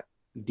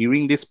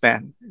during this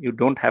span, you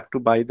don't have to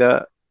buy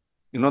the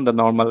the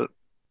normal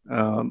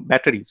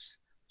batteries.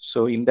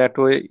 So in that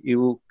way,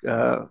 you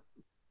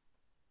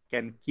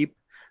can keep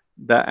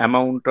the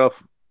amount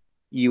of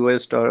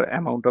e-waste or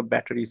amount of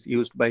batteries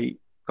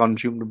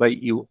consumed by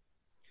you.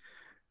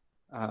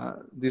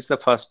 This is the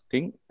first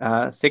thing.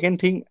 Second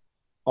thing,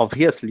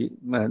 obviously,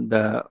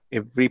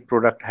 every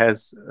product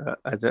has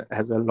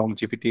a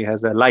longevity,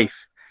 has a life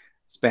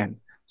span.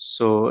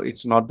 So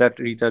it's not that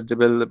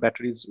rechargeable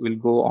batteries will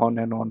go on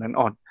and on and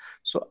on.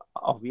 So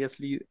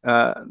obviously,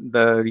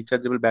 the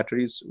rechargeable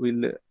batteries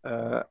will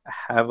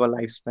have a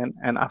lifespan,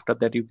 and after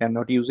that you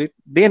cannot use it.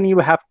 Then you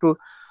have to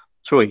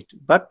throw it.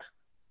 But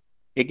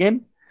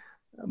again,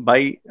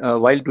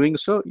 while doing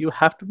so, you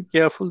have to be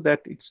careful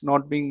that it's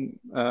not being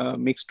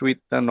mixed with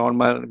the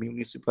normal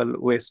municipal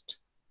waste.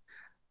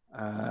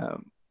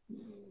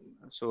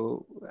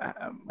 So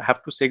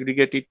have to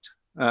segregate it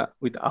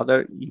with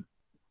other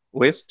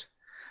waste,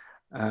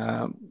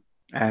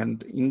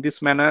 and in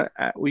this manner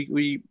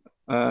we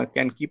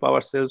can keep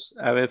ourselves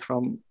away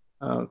from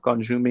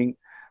consuming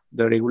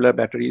the regular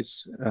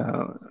batteries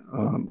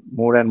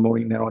more and more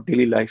in our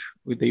daily life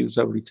with the use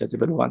of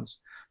rechargeable ones.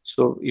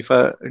 So if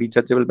a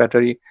rechargeable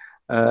battery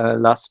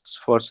lasts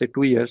for say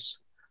 2 years,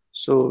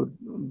 so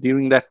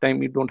during that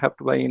time you don't have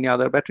to buy any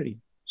other battery.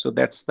 So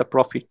that's the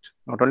profit.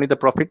 Not only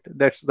the profit,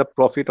 that's the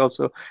profit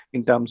also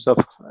in terms of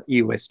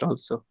e-waste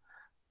also.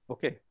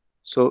 Okay.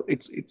 So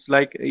it's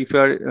like if you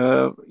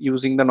are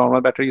using the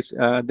normal batteries,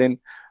 then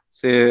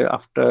say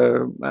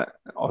after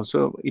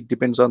also it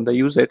depends on the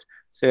usage.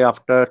 Say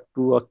after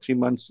 2 or 3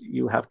 months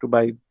you have to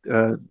buy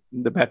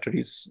the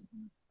batteries.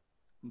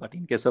 But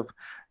in case of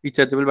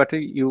rechargeable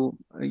battery,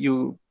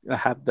 you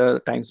have the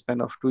time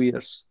span of 2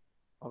 years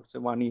or say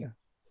 1 year.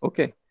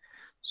 Okay.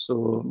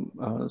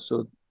 So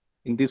so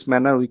in this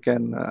manner we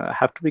can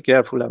have to be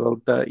careful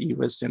about the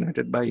e-waste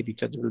generated by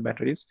rechargeable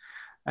batteries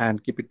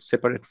and keep it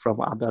separate from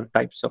other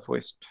types of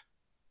waste.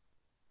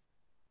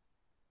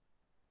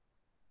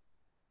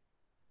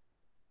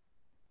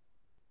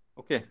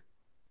 Okay.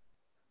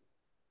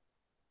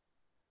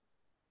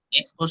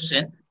 Next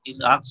question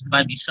is asked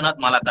by Vishwanath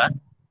Malakar.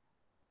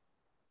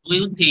 Do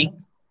you think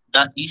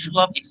the issue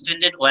of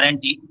extended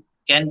warranty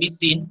can be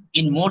seen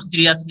in more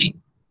seriously?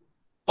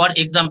 For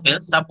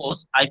example,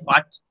 suppose I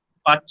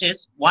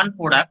purchase one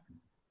product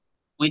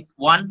with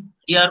 1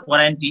 year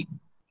warranty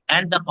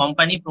and the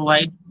company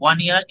provide 1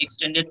 year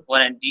extended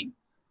warranty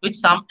with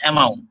some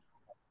amount.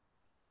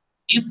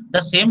 If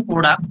the same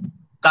product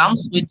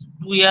comes with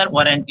 2 year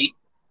warranty,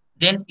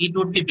 then it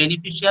would be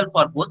beneficial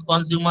for both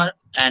consumer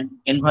and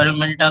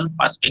environmental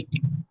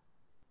perspective.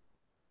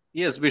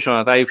 Yes,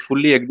 Vishwanath, I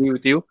fully agree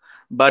with you.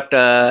 But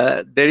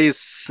there is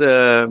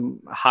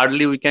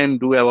hardly we can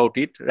do about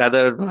it.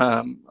 Rather,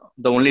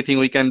 the only thing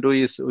we can do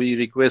is we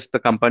request the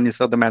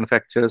companies or the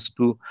manufacturers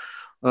to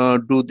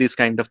do these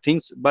kind of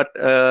things. But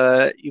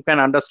you can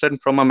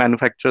understand from a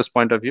manufacturer's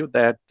point of view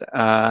that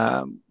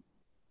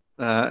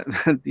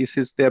this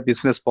is their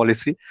business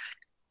policy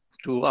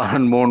to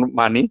earn more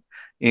money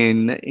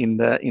in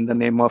the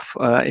name of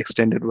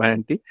extended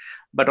warranty.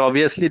 But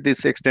obviously,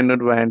 this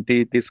extended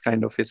warranty, this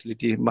kind of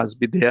facility must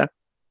be there,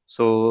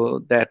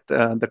 so that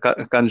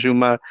the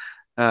consumer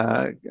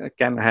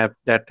can have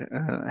that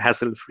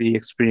hassle-free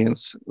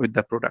experience with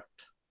the product.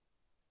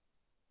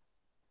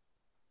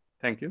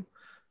 Thank you.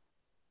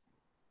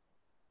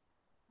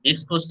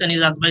 Next question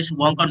is asked by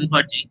Shubhankar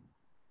Mukherjee.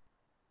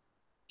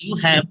 You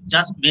have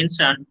just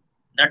mentioned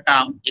the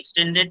term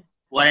extended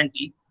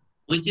warranty,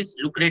 which is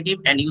lucrative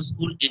and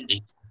useful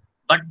indeed.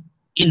 But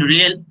in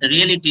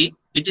reality,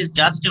 it is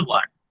just a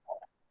word.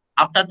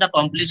 After the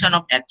completion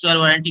of actual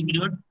warranty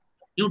period,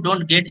 you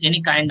don't get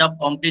any kind of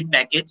complete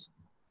package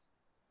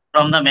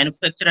from the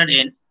manufacturer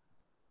end.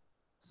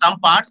 Some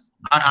parts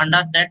are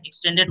under that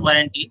extended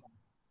warranty.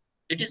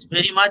 It is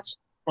very much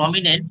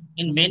prominent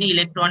in many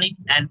electronic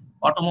and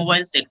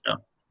automobile sector.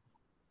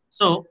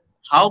 So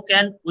how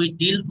can we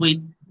deal with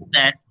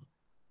that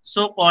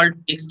so-called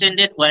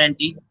extended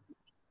warranty?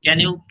 Can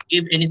you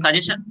give any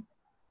suggestion?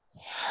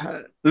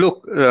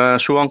 Look,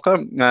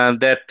 Shubhankar,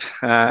 that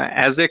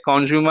as a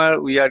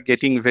consumer, we are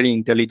getting very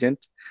intelligent.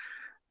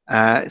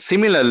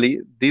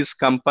 Similarly, these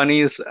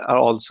companies are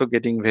also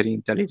getting very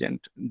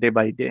intelligent day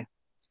by day.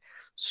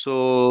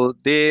 So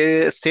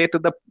they set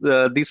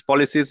these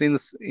policies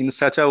in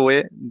such a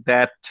way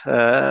that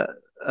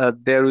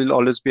there will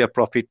always be a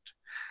profit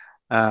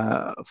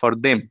for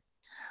them.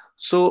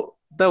 So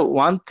the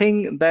one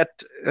thing that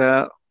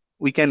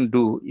we can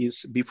do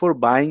is, before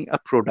buying a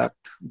product,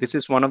 this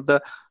is one of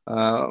the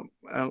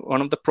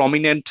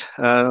prominent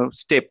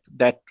step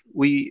that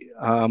we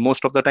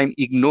most of the time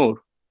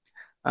ignore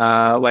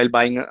while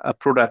buying a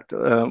product,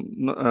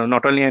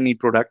 not only any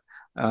product,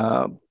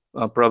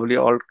 probably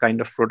all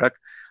kind of product.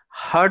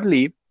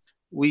 Hardly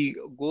we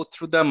go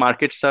through the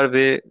market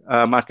survey,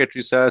 market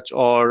research,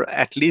 or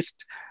at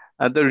least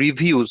the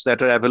reviews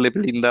that are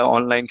available in the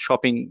online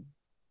shopping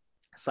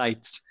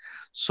sites.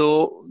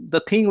 So the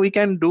thing we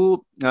can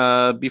do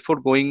before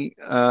going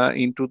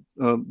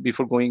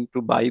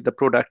to buy the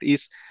product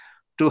is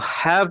to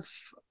have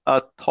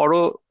a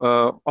thorough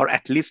or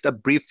at least a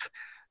brief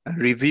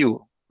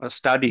review, a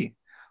study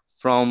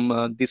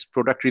from these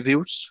product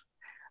reviews.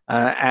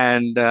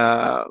 And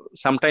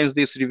sometimes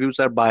these reviews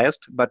are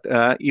biased, but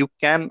you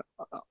can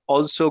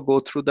also go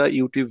through the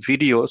YouTube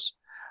videos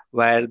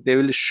where they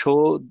will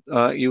show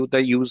you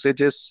the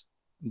usages,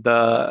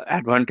 the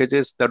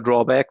advantages, the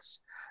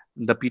drawbacks,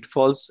 the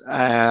pitfalls.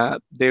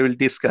 They will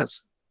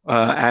discuss,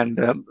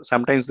 and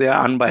sometimes they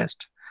are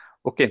unbiased.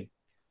 Okay,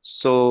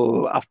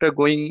 so after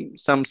going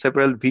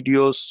several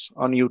videos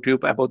on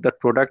YouTube about that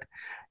product,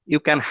 you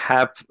can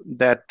have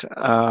that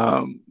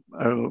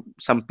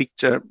some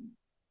picture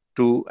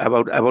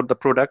about the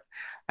product,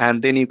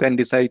 and then you can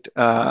decide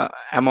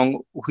among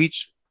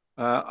which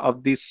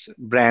of these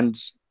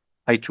brands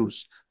I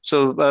choose.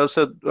 So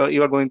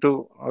you are going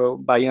to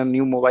buy a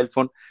new mobile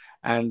phone,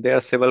 and there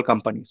are several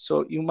companies.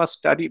 So you must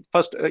study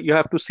first. You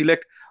have to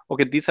select.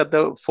 Okay, these are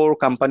the 4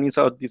 companies,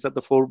 or these are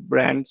the 4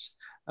 brands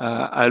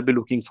I'll be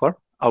looking for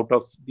out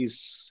of these,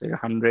 say,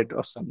 100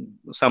 or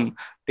some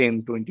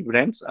 10, 20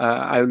 brands.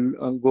 I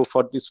will go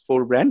for these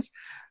 4 brands.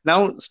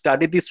 Now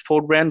study these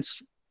 4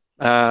 brands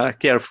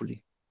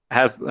carefully.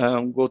 Have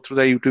go through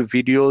the YouTube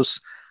videos,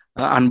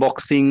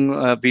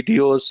 unboxing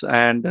videos,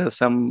 and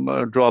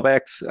some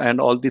drawbacks,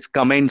 and all these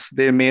comments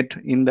they made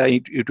in the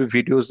YouTube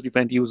videos,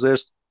 different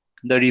users,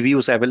 the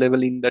reviews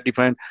available in the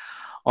different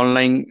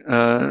online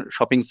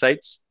shopping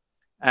sites,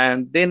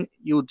 and then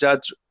you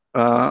judge.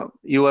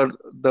 You are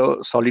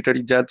the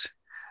solitary judge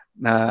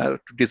to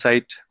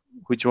decide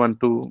which one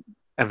to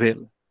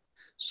avail.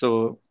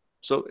 So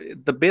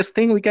the best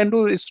thing we can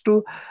do is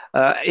to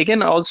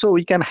again, also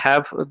we can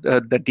have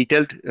the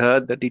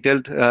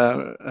detailed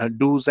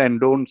do's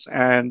and don'ts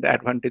and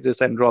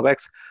advantages and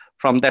drawbacks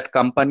from that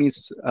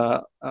company's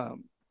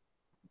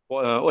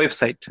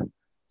website.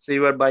 So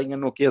you are buying a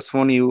Nokia's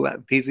phone, you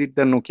visit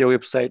the Nokia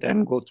website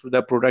and go through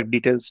the product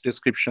details,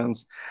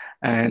 descriptions,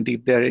 and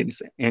if there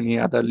is any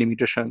other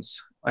limitations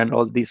and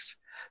all this.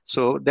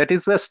 So that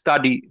is the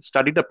study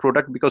the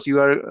product, because you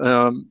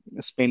are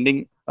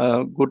spending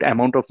a good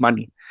amount of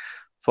money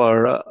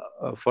for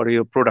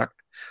your product.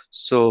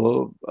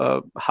 So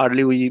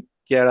hardly we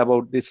care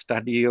about this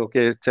study.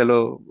 Okay,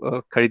 chalo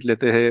kharid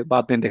lete hai,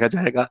 baad mein dekha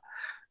jayega,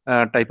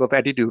 type of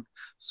attitude.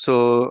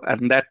 So,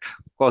 and that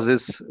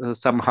causes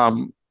some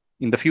harm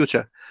in the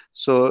future.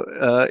 So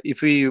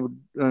if we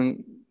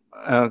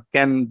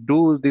can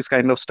do this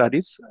kind of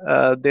studies,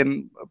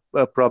 then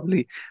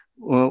probably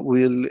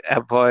we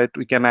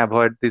can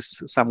avoid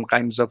this some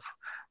kinds of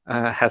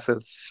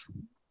hassles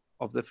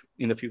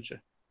in the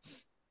future.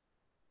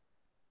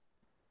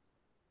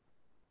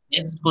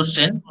 Next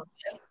question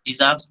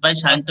is asked by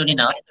Shantoni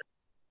Nath.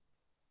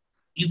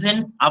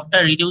 Even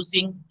after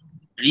reducing,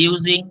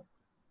 reusing,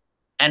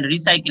 and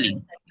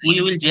recycling,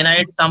 we will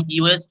generate some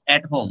waste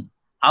at home.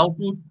 How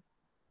to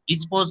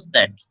dispose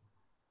that?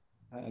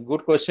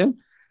 Good question.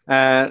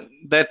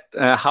 That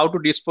how to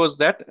dispose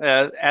that?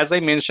 As I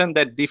mentioned,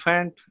 that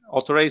different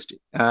authorized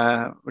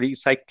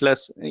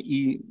recyclers,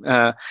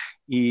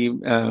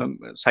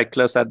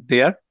 cyclers are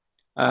there.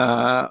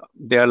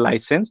 They are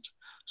licensed.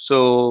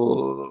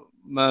 So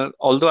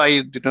although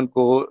I didn't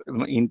go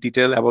in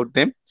detail about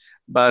them,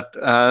 but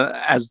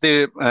as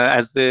they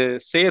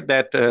say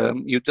that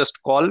you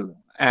just call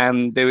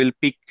and they will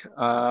pick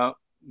the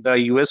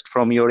waste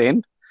from your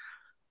end.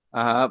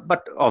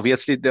 But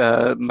obviously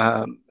there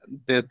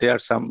are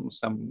some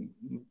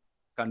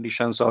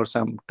conditions or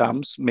some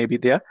terms maybe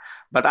there.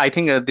 But I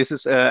think this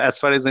is, as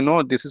far as I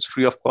know, this is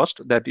free of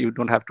cost, that you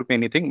don't have to pay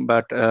anything.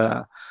 But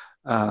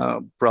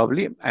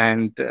probably,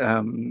 and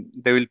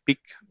they will pick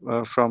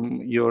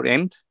from your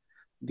end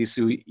this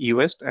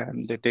waste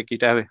and they take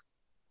it away.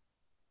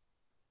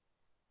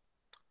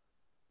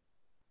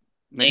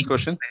 Next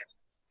question.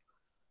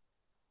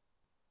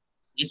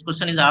 This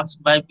question is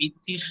asked by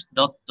Pitish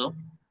Dotto.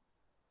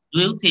 Do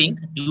you think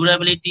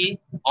durability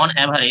on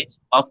average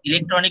of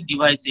electronic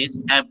devices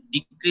have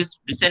decreased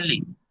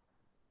recently?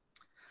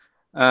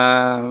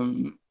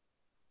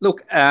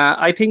 Look,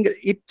 I think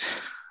it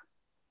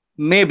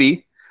may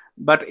be,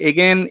 but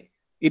again,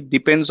 it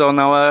depends on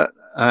our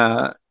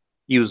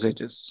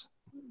usages.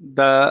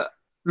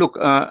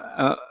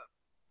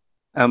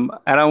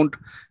 Around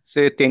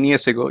say 10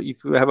 years ago,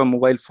 if you have a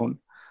mobile phone,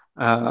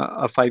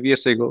 or 5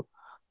 years ago,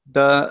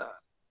 the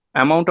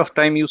amount of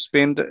time you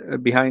spend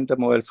behind the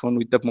mobile phone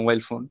with the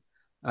mobile phone,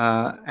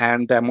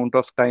 and the amount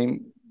of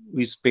time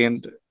we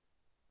spend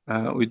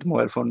with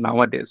mobile phone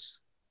nowadays,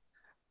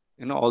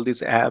 all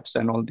these apps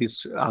and all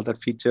these other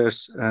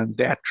features,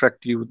 they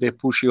attract you, they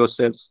push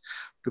yourselves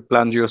to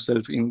plunge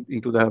yourself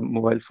into the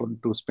mobile phone,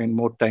 to spend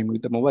more time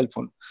with the mobile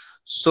phone.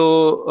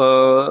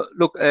 So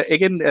look,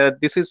 again,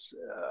 this is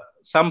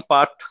some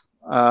part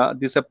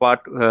this is a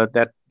part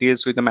that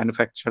deals with the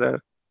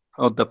manufacturer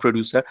or the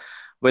producer,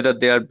 whether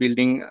they are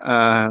building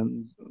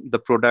the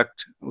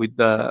product with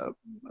the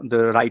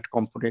right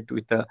component,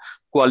 with the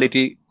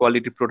quality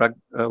product,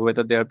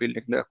 whether they are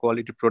building the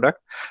quality product.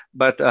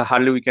 But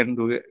hardly we can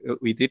do it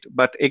with it.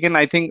 But again,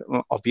 I think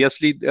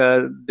obviously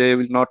they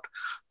will not,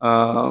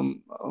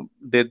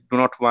 they do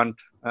not want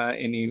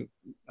any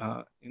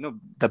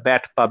the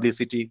bad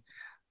publicity.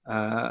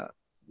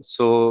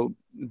 So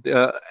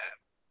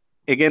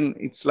again,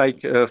 it's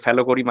like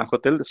Falokori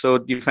Makotel. So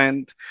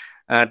different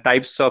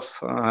types of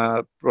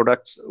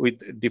products with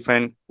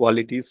different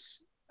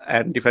qualities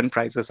and different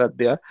prices are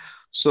there.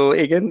 So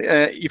again,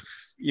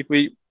 if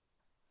we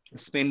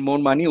spend more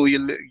money, we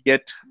will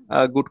get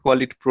a good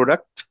quality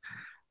product.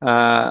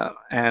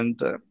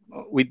 And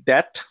with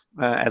that,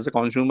 as a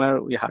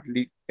consumer, we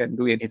hardly can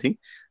do anything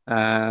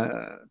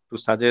to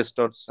suggest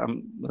or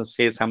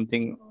say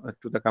something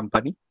to the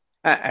company.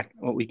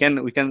 We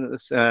can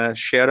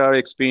share our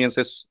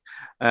experiences,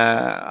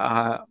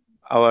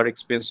 our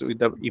experience with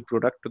the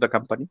e-product to the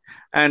company,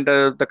 and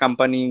the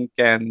company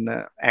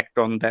can act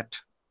on that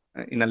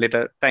in a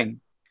later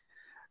time.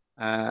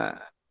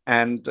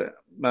 And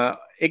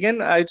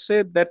again, I'd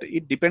say that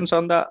it depends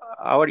on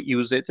our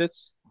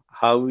usages,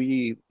 how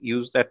we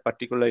use that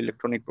particular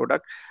electronic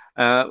product.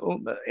 A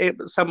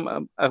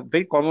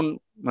very common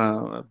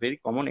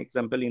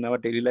example in our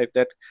daily life,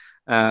 that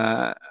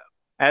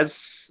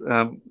as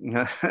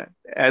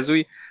as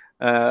we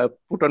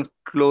put on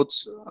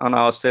clothes on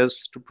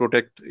ourselves to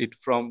protect it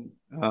from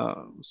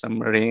some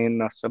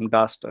rain or some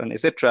dust and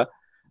etc.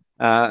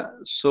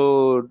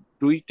 So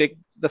do we take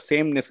the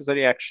same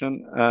necessary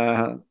action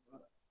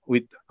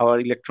with our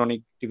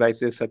electronic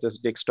devices such as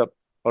desktop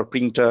or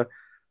printer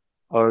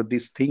or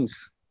these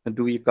things?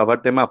 Do we cover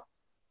them up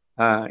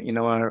in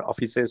our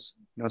offices,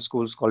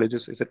 schools,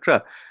 colleges,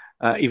 etc.,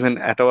 even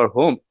at our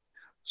home?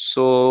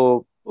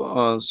 So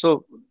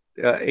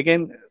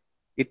again,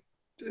 it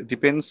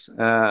depends.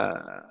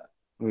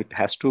 It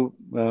has to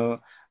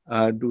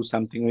do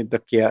something with the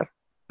care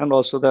and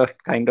also the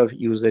kind of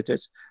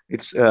usages.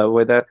 It's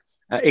whether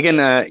again,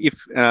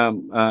 if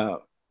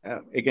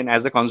again,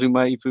 as a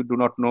consumer, if you do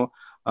not know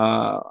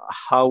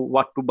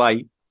what to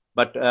buy,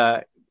 but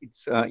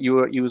it's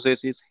your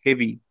usage is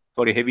heavy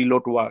for a heavy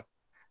load work,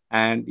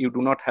 and you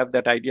do not have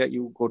that idea,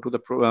 you go to the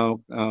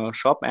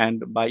shop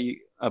and buy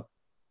a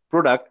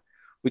product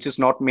which is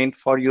not meant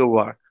for your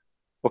work.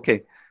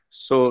 Okay,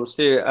 so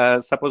say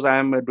suppose I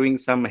am doing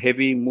some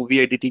heavy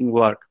movie editing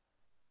work,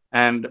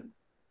 and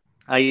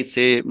I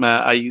say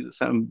I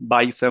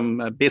buy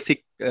some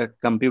basic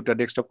computer,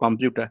 desktop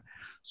computer.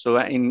 So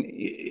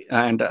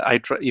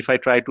if I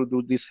try to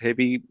do this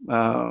heavy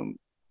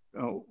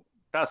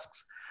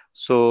tasks,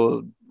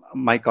 so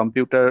my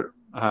computer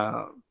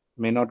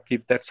may not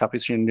give that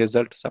sufficient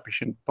result,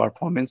 sufficient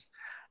performance,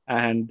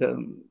 and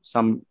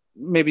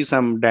maybe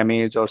some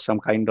damage or some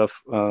kind of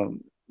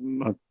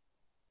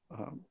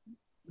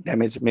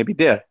damage may be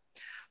there.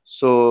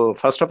 So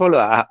first of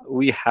all,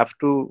 we have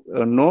to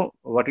know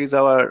what is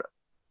our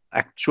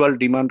actual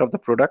demand of the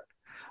product,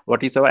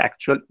 what is our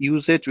actual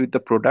usage with the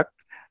product,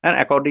 and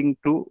according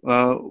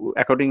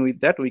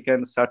with that, we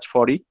can search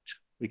for it.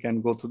 We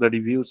can go through the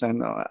reviews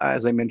and,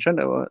 as I mentioned,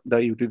 the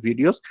YouTube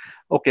videos.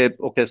 Okay.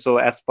 So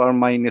as per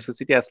my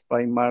necessity, as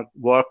per my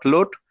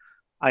workload,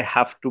 I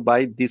have to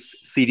buy this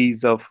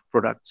series of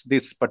products,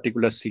 this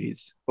particular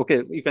series.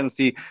 Okay, you can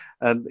see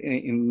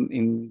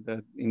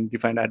in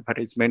different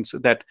advertisements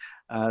that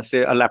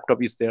say a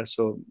laptop is there.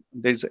 So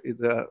there's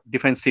a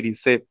different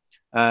series. Say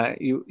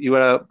you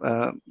are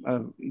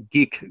a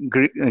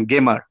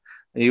gamer.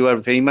 You are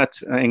very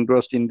much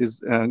engrossed in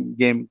this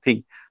game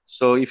thing.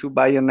 So if you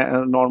buy a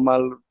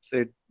normal,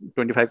 say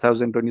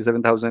 25,000,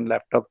 27,000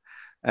 laptop,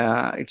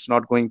 it's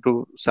not going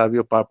to serve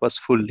your purpose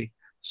fully.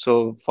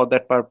 So for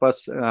that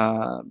purpose,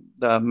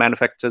 the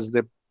manufacturers,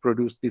 they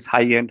produce this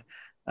high-end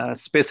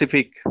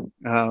specific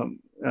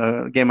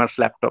gamer's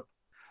laptop.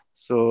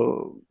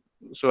 So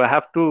I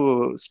have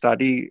to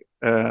study,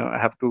 I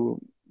have to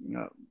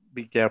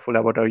be careful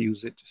about our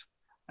usage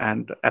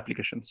and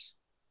applications.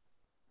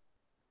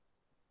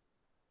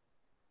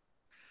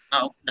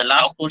 Now, the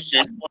last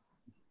question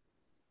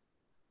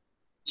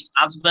is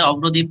asked by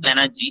Obrodip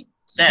Banerjee.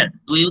 Sir,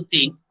 do you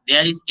think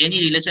there is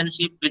any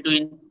relationship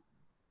between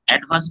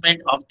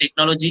advancement of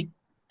technology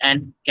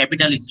and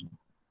capitalism?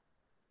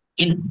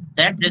 In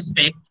that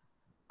respect,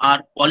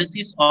 are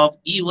policies of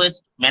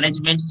e-waste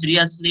management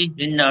seriously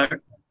hindered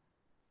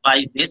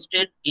by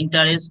vested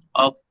interest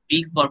of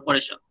big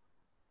corporations?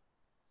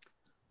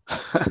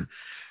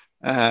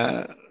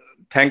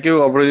 Thank you,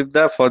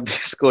 Obrodipda, for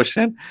this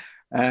question.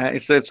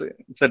 It's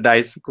a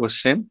nice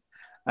question,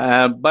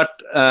 but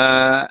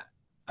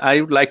I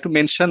would like to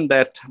mention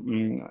that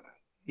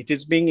it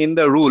is being in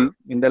the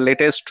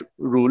latest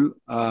rule,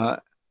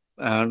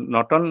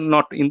 not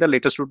in the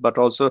latest rule, but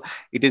also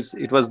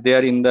it was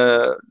there in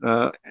the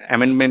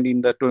amendment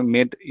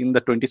made in the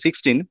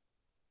 2016,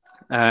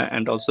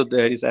 and also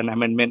there is an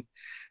amendment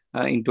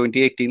in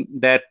 2018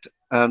 that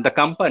the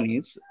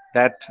companies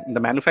that the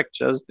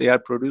manufacturers, they are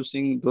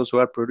producing, those who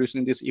are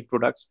producing these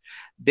e-products,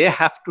 they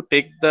have to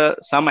take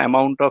some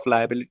amount of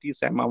liability,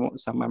 some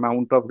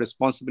amount of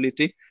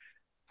responsibility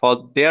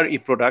for their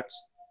e-products,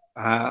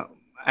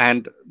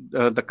 and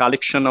the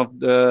collection of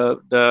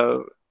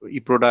the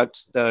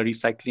e-products, the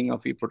recycling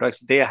of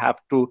e-products. They have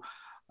to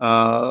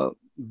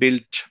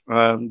build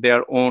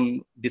their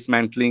own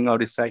dismantling or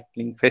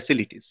recycling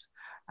facilities.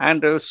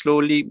 And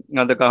slowly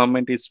the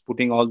government is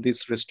putting all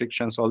these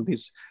restrictions, all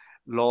these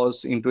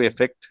laws into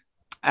effect.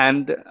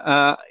 And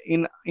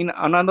in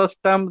another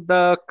term,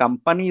 the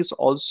company is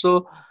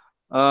also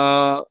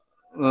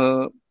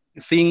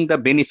seeing the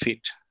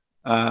benefit,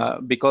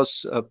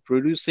 because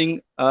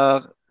producing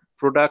a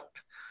product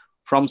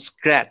from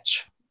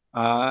scratch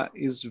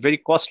is very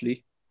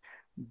costly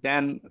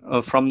than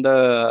from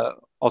the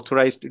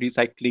authorized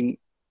recycling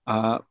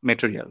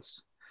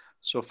materials.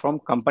 So from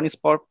company's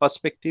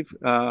perspective,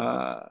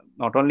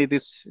 not only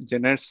this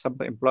generates some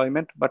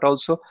employment, but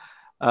also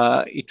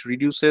it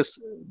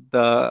reduces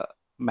the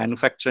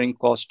manufacturing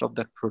cost of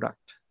that product.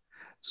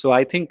 So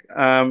I think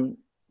by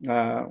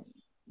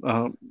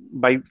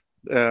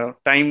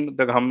time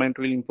the government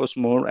will impose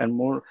more and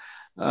more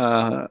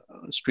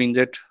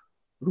stringent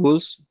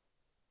rules,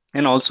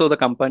 and also the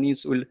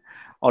companies will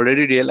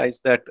already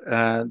realize that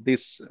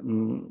this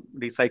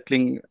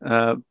recycling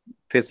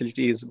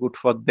facility is good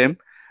for them.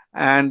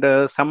 And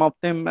some of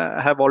them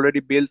have already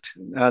built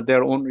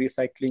their own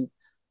recycling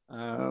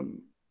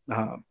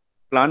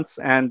plants.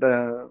 And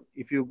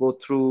if you go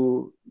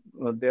through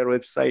their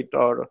website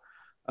or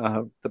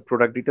the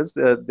product details,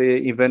 they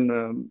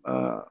even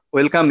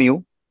welcome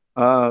you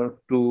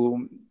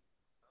to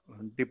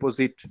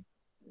deposit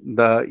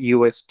the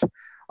e-waste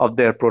of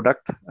their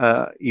product,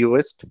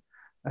 e-waste,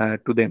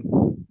 to them.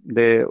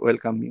 They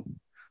welcome you.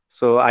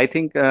 So I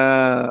think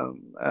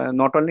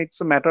not only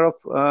it's a matter of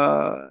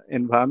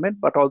environment,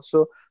 but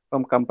also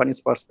from company's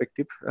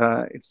perspective,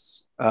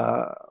 it's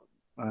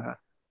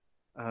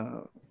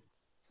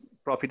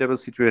profitable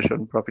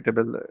situation,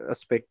 profitable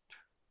aspect.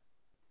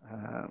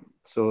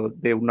 So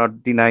they would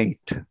not deny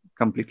it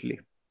completely.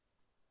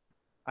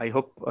 I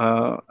hope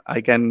I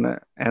can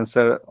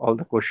answer all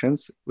the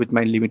questions with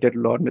my limited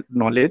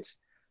knowledge.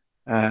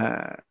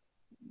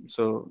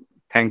 So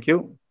thank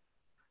you.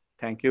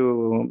 Thank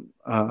you,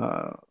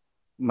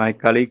 my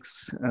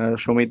colleagues,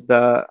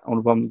 Shumitda,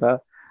 Anupamda,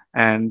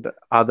 and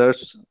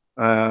others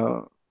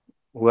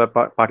who are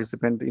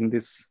participant in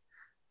this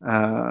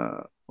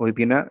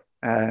webinar.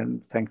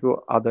 And thank you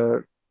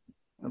other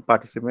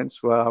participants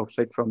who are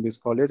outside from this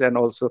college, and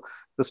also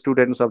the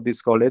students of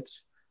this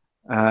college.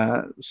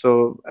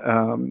 So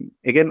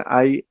again,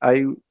 I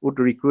would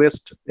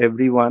request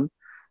everyone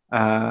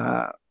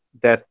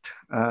that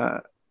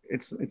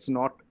it's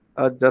not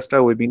just a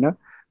webinar.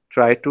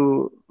 Try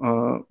to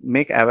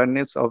make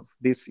awareness of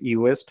this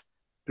e-waste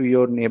to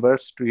your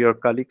neighbors, to your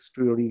colleagues,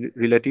 to your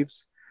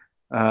relatives,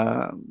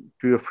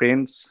 to your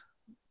friends,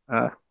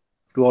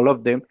 to all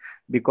of them,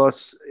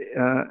 because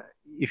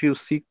if you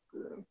see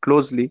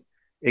closely,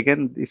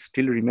 again, this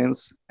still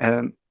remains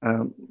and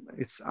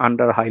it's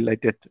under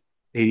highlighted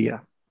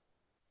area.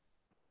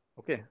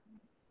 Okay,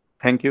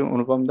 thank you,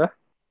 Anupamda.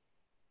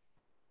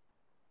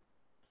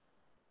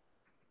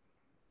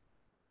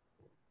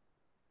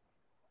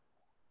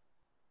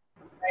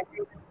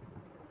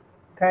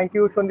 Thank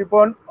you,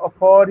 Sandipan,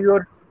 for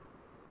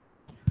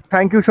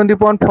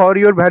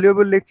your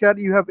valuable lecture.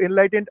 You have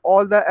enlightened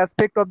all the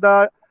aspect of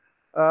the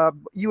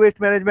e-waste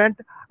management,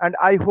 and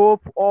I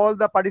hope all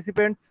the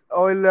participants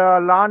will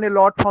learn a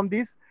lot from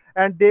this,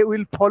 and they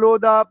will follow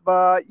the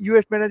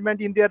e-waste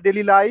management in their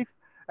daily life.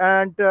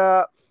 And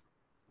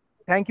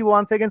thank you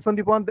once again,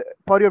 Sandipan,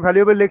 for your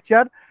valuable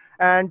lecture.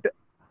 And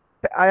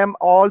I am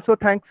also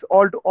thanks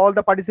all to all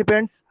the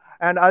participants.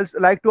 And I'd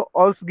like to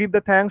also give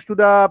the thanks to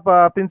the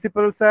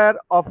principal sir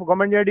of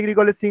Government Engineering Degree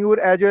College Singur,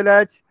 as well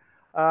as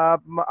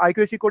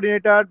IQAC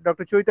coordinator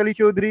Dr. Choitali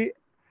Chaudhary,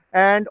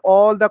 and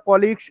all the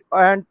colleagues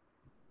and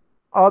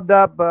of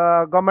the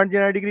Government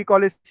Engineering Degree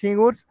College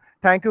Singur.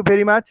 Thank you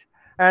very much.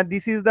 And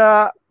this is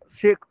the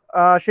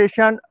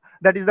session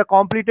that is the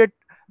completed.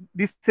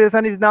 This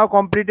session is now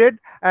completed,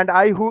 and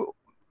I who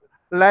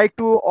like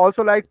to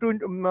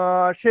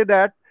say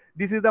that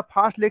this is the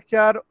first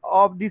lecture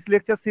of this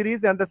lecture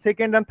series, and the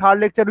second and third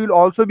lecture will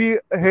also be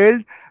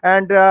held,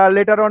 and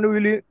later on we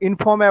will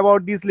inform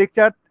about this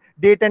lecture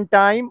date and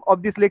time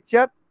of this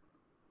lecture.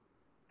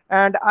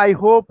 And I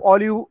hope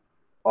all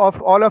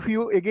of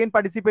you again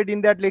participate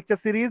in that lecture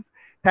series.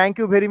 Thank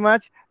you very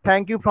much.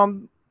 Thank you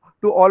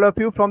to all of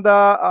you from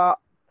the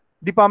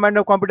Department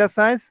of Computer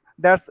Science.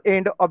 That's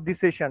end of this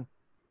session.